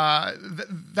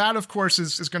 That, of course,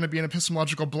 is going to be an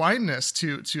epistemological blindness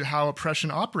to how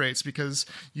oppression operates, because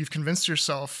you've convinced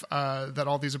yourself that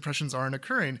all these oppressions aren't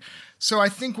occurring. So I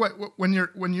think when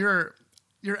your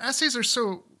essays are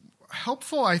so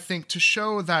helpful, I think, to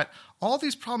show that all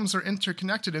these problems are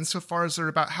interconnected insofar as they're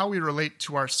about how we relate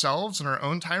to ourselves and our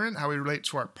own tyrant, how we relate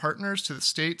to our partners, to the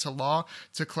state, to law,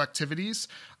 to collectivities.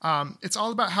 It's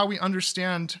all about how we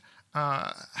understand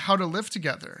how to live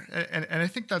together. And I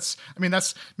think that's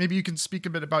maybe you can speak a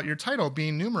bit about your title,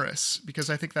 Being Numerous, because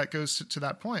I think that goes to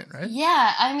that point, right?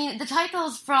 Yeah, I mean, the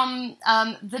title's from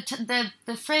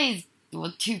the phrase,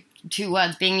 well, two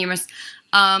words, Being Numerous,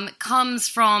 comes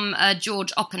from a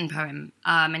George Oppen poem,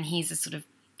 and he's a sort of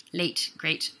late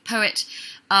great poet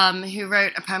who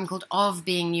wrote a poem called Of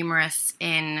Being Numerous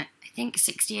in, I think,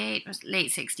 68, late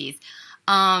 60s.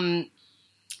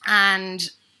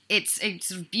 And it's a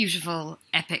sort of beautiful,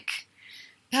 epic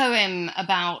poem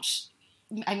about,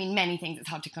 I mean, many things. It's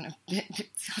hard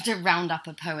to round up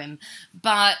a poem.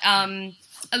 But a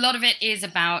lot of it is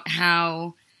about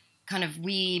how kind of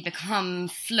we become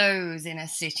flows in a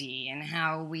city and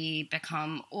how we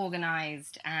become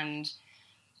organized and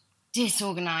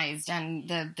disorganized, and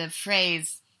the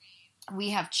phrase "we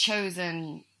have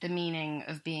chosen the meaning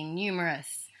of being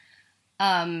numerous"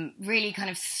 really kind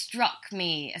of struck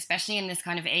me, especially in this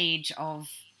kind of age of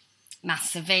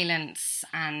mass surveillance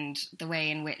and the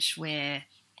way in which we're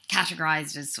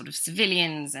categorized as sort of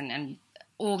civilians and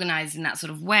organized in that sort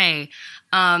of way.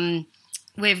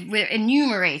 We're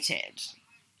enumerated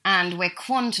and we're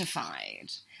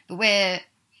quantified, and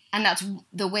that's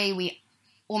the way we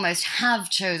almost have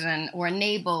chosen or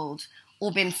enabled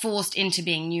or been forced into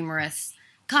being numerous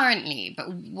currently.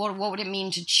 But what would it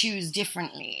mean to choose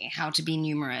differently how to be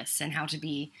numerous and how to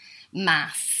be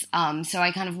mass? So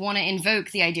I kind of want to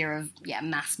invoke the idea of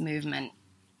mass movement,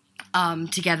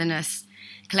 togetherness,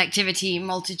 collectivity,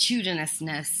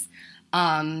 multitudinousness,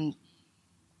 but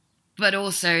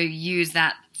also use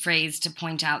that phrase to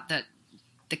point out that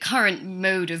the current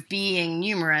mode of being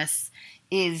numerous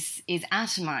is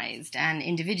atomized and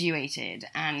individuated,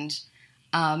 and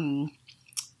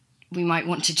we might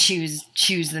want to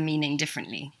choose the meaning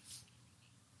differently.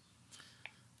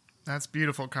 That's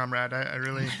beautiful, comrade. I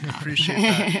really appreciate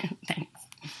that. Thanks.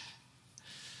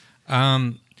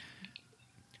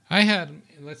 I had,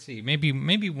 let's see,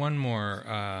 maybe one more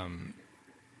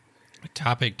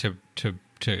topic to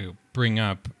bring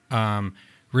up.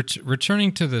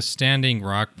 Returning to the Standing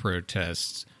Rock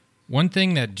protests, one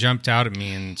thing that jumped out at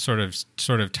me and sort of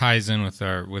ties in with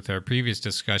our previous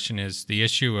discussion is the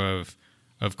issue of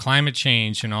climate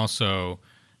change and also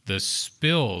the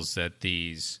spills that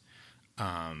these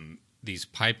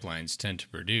pipelines tend to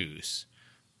produce.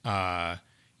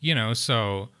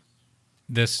 So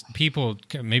this, people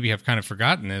maybe have kind of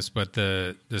forgotten this, but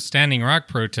the Standing Rock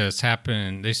protests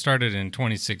happened. They started in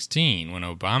 2016 when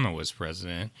Obama was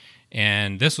president,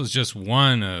 and this was just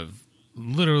one of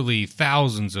literally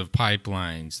thousands of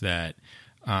pipelines that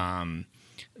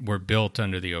were built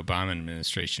under the Obama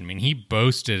administration. I mean, he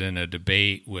boasted in a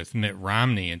debate with Mitt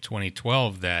Romney in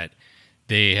 2012 that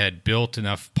they had built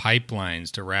enough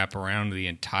pipelines to wrap around the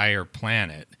entire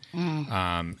planet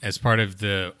as part of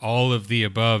the all of the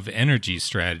above energy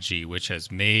strategy, which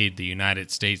has made the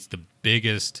United States the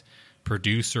biggest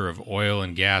producer of oil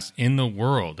and gas in the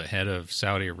world, ahead of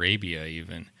Saudi Arabia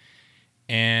even.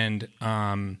 And,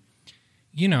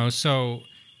 so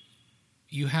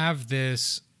you have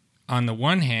this, on the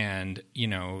one hand,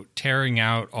 tearing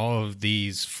out all of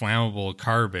these flammable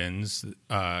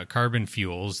carbon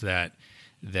fuels that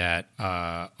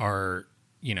are,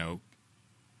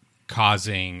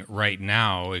 causing right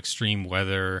now extreme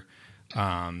weather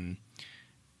and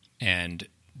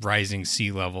rising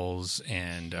sea levels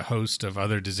and a host of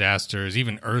other disasters,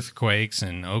 even earthquakes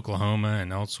in Oklahoma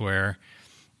and elsewhere.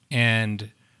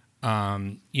 And,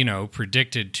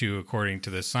 predicted to, according to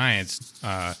the science,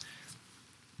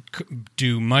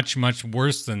 do much, much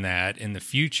worse than that in the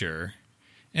future.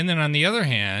 And then on the other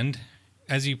hand,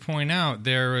 as you point out,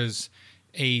 there was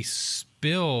a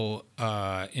spill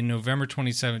in November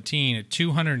 2017 at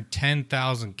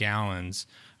 210,000 gallons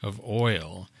of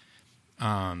oil.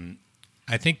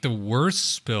 I think the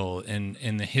worst spill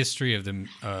in the history of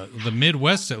the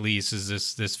Midwest, at least,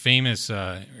 is this famous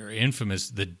or infamous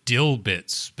the Dilbit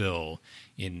spill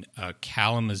in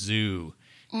Kalamazoo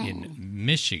in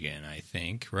Michigan, I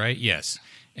think, right? Yes.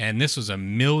 And this was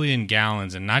 1 million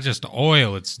gallons, and not just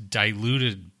oil, it's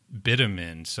diluted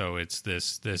bitumen. So it's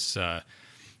this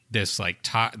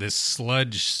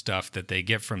sludge stuff that they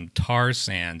get from tar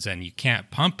sands, and you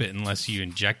can't pump it unless you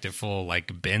inject it full of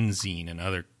like benzene and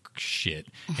other shit.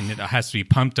 And it has to be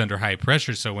pumped under high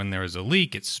pressure, so when there was a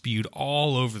leak, it spewed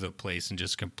all over the place and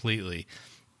just completely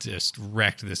just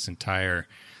wrecked this entire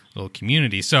little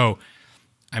community. So,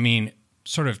 I mean,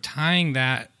 sort of tying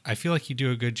that, I feel like you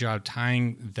do a good job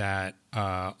tying that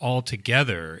all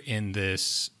together in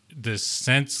this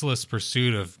senseless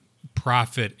pursuit of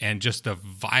profit and just a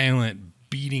violent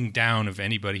beating down of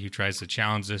anybody who tries to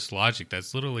challenge this logic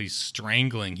that's literally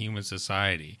strangling human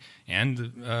society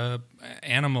and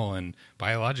animal and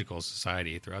biological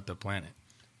society throughout the planet.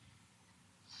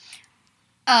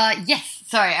 Yes.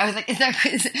 Sorry, I was like,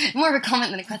 is it more of a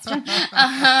comment than a question? No,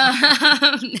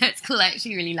 it's cool. I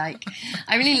actually really like.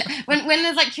 When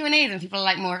there's like Q&As and people are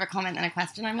like more of a comment than a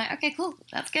question, I'm like, okay, cool,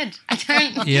 that's good. I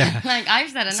don't like I've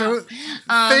said enough. So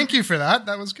thank you for that.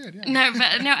 That was good.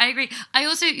 Yeah. No, I agree. I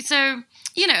also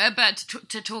but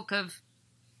to talk of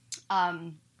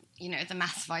the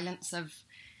mass violence of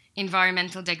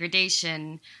environmental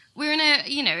degradation, we're in a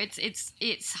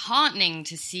it's heartening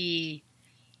to see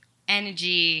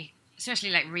energy,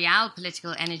 especially like real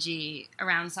political energy,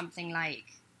 around something like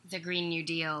the Green New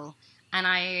Deal, and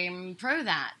I'm pro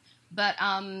that. But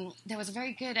there was a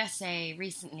very good essay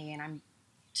recently, and I'm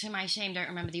to my shame, don't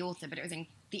remember the author, but it was in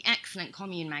the excellent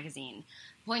Commune magazine,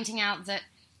 pointing out that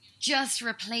just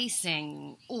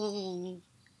replacing all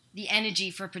the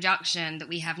energy for production that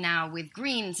we have now with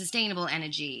green, sustainable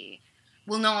energy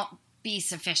will not be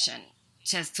sufficient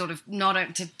to sort of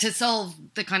to solve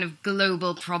the kind of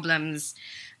global problems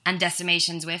and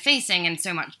decimations we're facing, and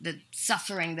so much the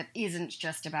suffering that isn't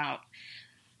just about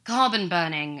carbon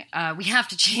burning. We have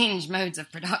to change modes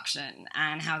of production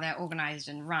and how they're organized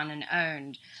and run and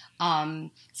owned.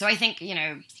 So I think,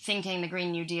 thinking the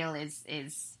Green New Deal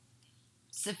is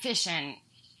sufficient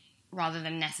rather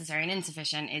than necessary and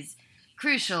insufficient is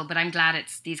crucial, but I'm glad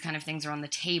these kind of things are on the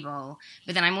table.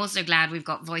 But then I'm also glad we've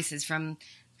got voices from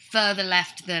further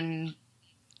left than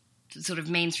sort of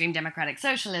mainstream democratic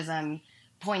socialism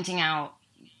pointing out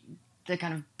the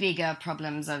kind of bigger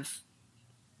problems of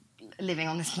living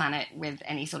on this planet with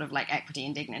any sort of like equity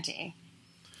and dignity.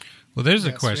 Well, there's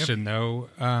a question though.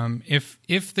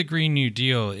 If the Green New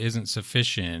Deal isn't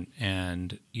sufficient,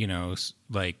 and as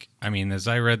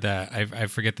I read that, I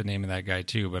forget the name of that guy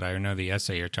too, but I know the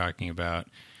essay you're talking about.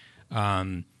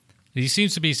 He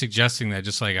seems to be suggesting that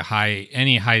just like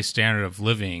any high standard of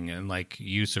living and like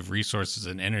use of resources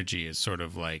and energy is sort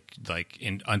of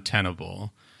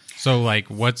untenable. So, like,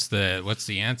 what's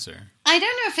the answer? I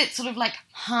don't know if it's sort of like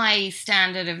high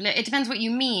standard of it depends what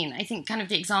you mean. I think kind of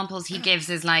the examples he gives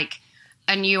is like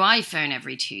a new iPhone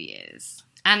every 2 years,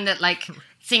 and that like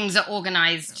things are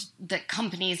organized, that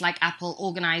companies like Apple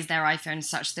organize their iPhones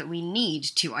such that we need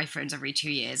 2 iPhones every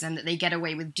 2 years, and that they get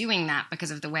away with doing that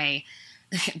because of the way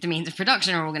the means of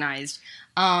production are organized.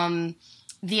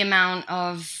 The amount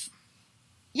of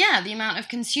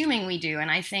consuming we do,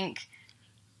 and I think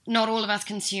not all of us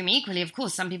consume equally. Of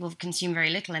course, some people consume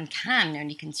very little and can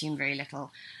only consume very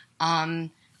little. I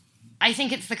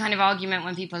think it's the kind of argument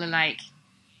when people are like,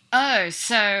 oh,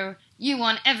 so you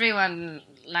want everyone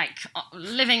like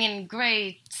living in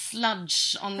grey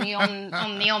sludge on the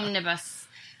omnibus.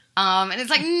 And it's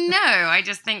like, no, I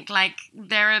just think like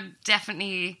there are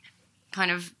definitely kind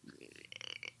of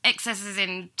excesses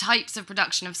in types of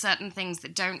production of certain things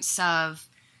that don't serve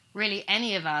really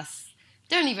any of us.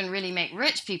 Don't even really make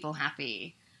rich people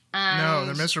happy. No,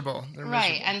 they're miserable.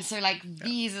 Right, and so like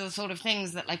these are the sort of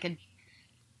things that like a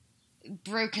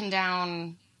broken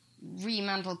down,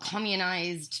 remantled,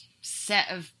 communized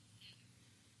set of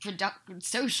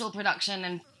social production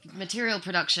and material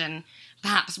production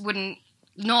perhaps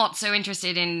not so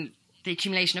interested in the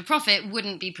accumulation of profit,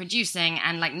 wouldn't be producing,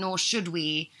 and like nor should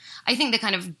we. I think the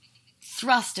kind of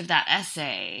thrust of that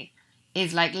essay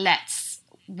is like,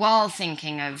 while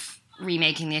thinking of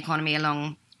remaking the economy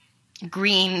along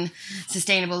green,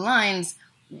 sustainable lines,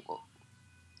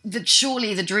 that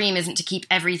surely the dream isn't to keep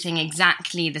everything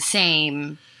exactly the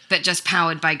same, but just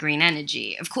powered by green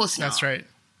energy. Of course not. That's right.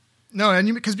 No,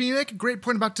 and because you make a great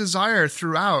point about desire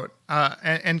throughout,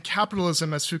 and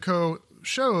capitalism, as Foucault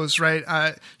shows, right,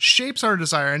 shapes our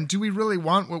desire. And do we really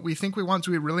want what we think we want?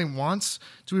 Do we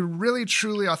really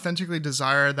truly authentically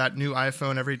desire that new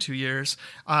iPhone every 2 years?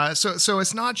 So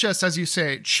it's not just, as you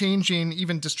say, changing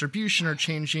even distribution or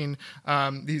changing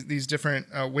these different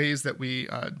ways that we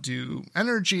do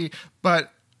energy,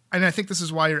 but, and I think this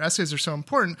is why your essays are so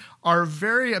important, our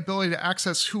very ability to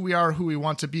access who we are, who we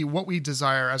want to be, what we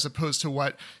desire, as opposed to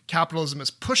what capitalism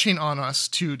is pushing on us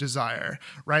to desire,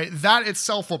 right? That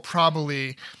itself will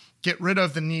probably get rid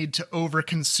of the need to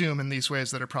overconsume in these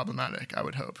ways that are problematic, I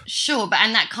would hope. Sure,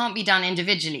 and that can't be done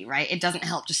individually, right? It doesn't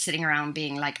help just sitting around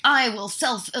being like, I will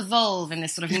self-evolve in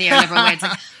this sort of neoliberal way. It's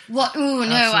like, what? Ooh, no,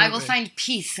 absolutely. I will find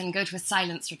peace and go to a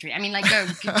silence retreat. I mean, like, go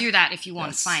do that if you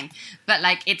want, yes. Fine. But,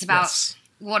 like, it's about... Yes.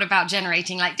 What about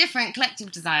generating like different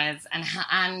collective desires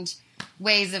and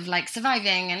ways of like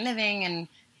surviving and living and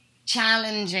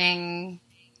challenging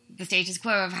the status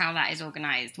quo of how that is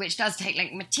organized, which does take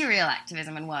like material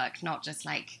activism and work, not just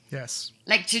like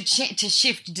like to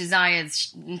shift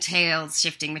desires entails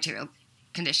shifting material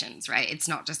conditions, right? It's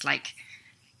not just like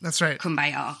that's right,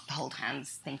 kumbaya, hold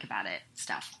hands, think about it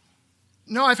stuff.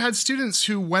 No, I've had students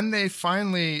who, when they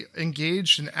finally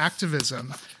engaged in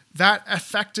activism, that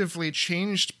effectively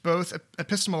changed both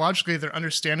epistemologically their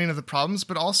understanding of the problems,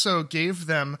 but also gave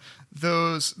them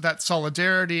that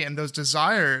solidarity and those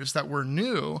desires that were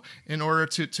new in order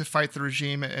to fight the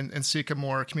regime and seek a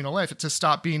more communal life, to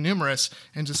stop being numerous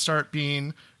and to start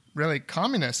being really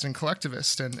communist and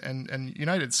collectivist and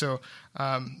united. So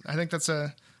I think it's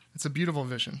a beautiful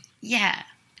vision. Yeah.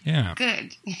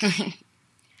 Good.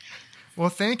 Well,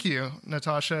 thank you,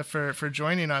 Natasha, for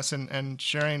joining us and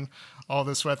sharing all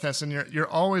this with us. And you're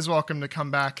always welcome to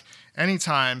come back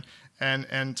anytime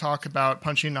and talk about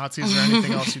punching Nazis or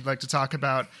anything else you'd like to talk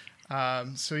about.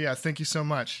 So yeah, thank you so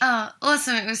much. Oh,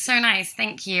 awesome. It was so nice.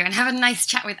 Thank you. And have a nice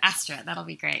chat with Astra. That'll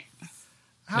be great.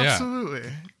 Absolutely.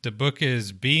 Yeah. The book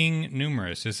is Being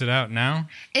Numerous. Is it out now?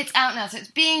 It's out now. So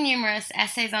it's Being Numerous,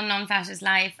 Essays on Non-Fascist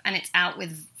Life, and it's out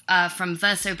with from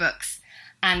Verso Books.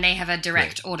 And they have a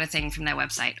direct order thing from their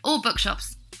website. All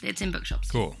bookshops. It's in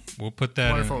bookshops. Cool. We'll put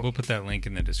that we'll put that link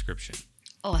in the description.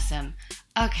 Awesome.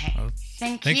 Okay. Well,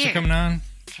 thank you. Thanks for coming on.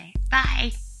 Okay.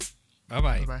 Bye.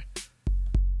 Bye-bye. Bye-bye.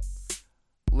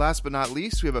 Last but not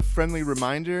least, we have a friendly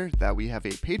reminder that we have a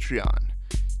Patreon.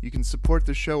 You can support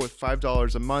the show with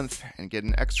 $5 a month and get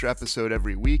an extra episode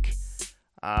every week.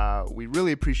 We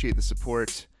really appreciate the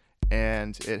support,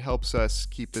 and it helps us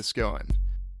keep this going.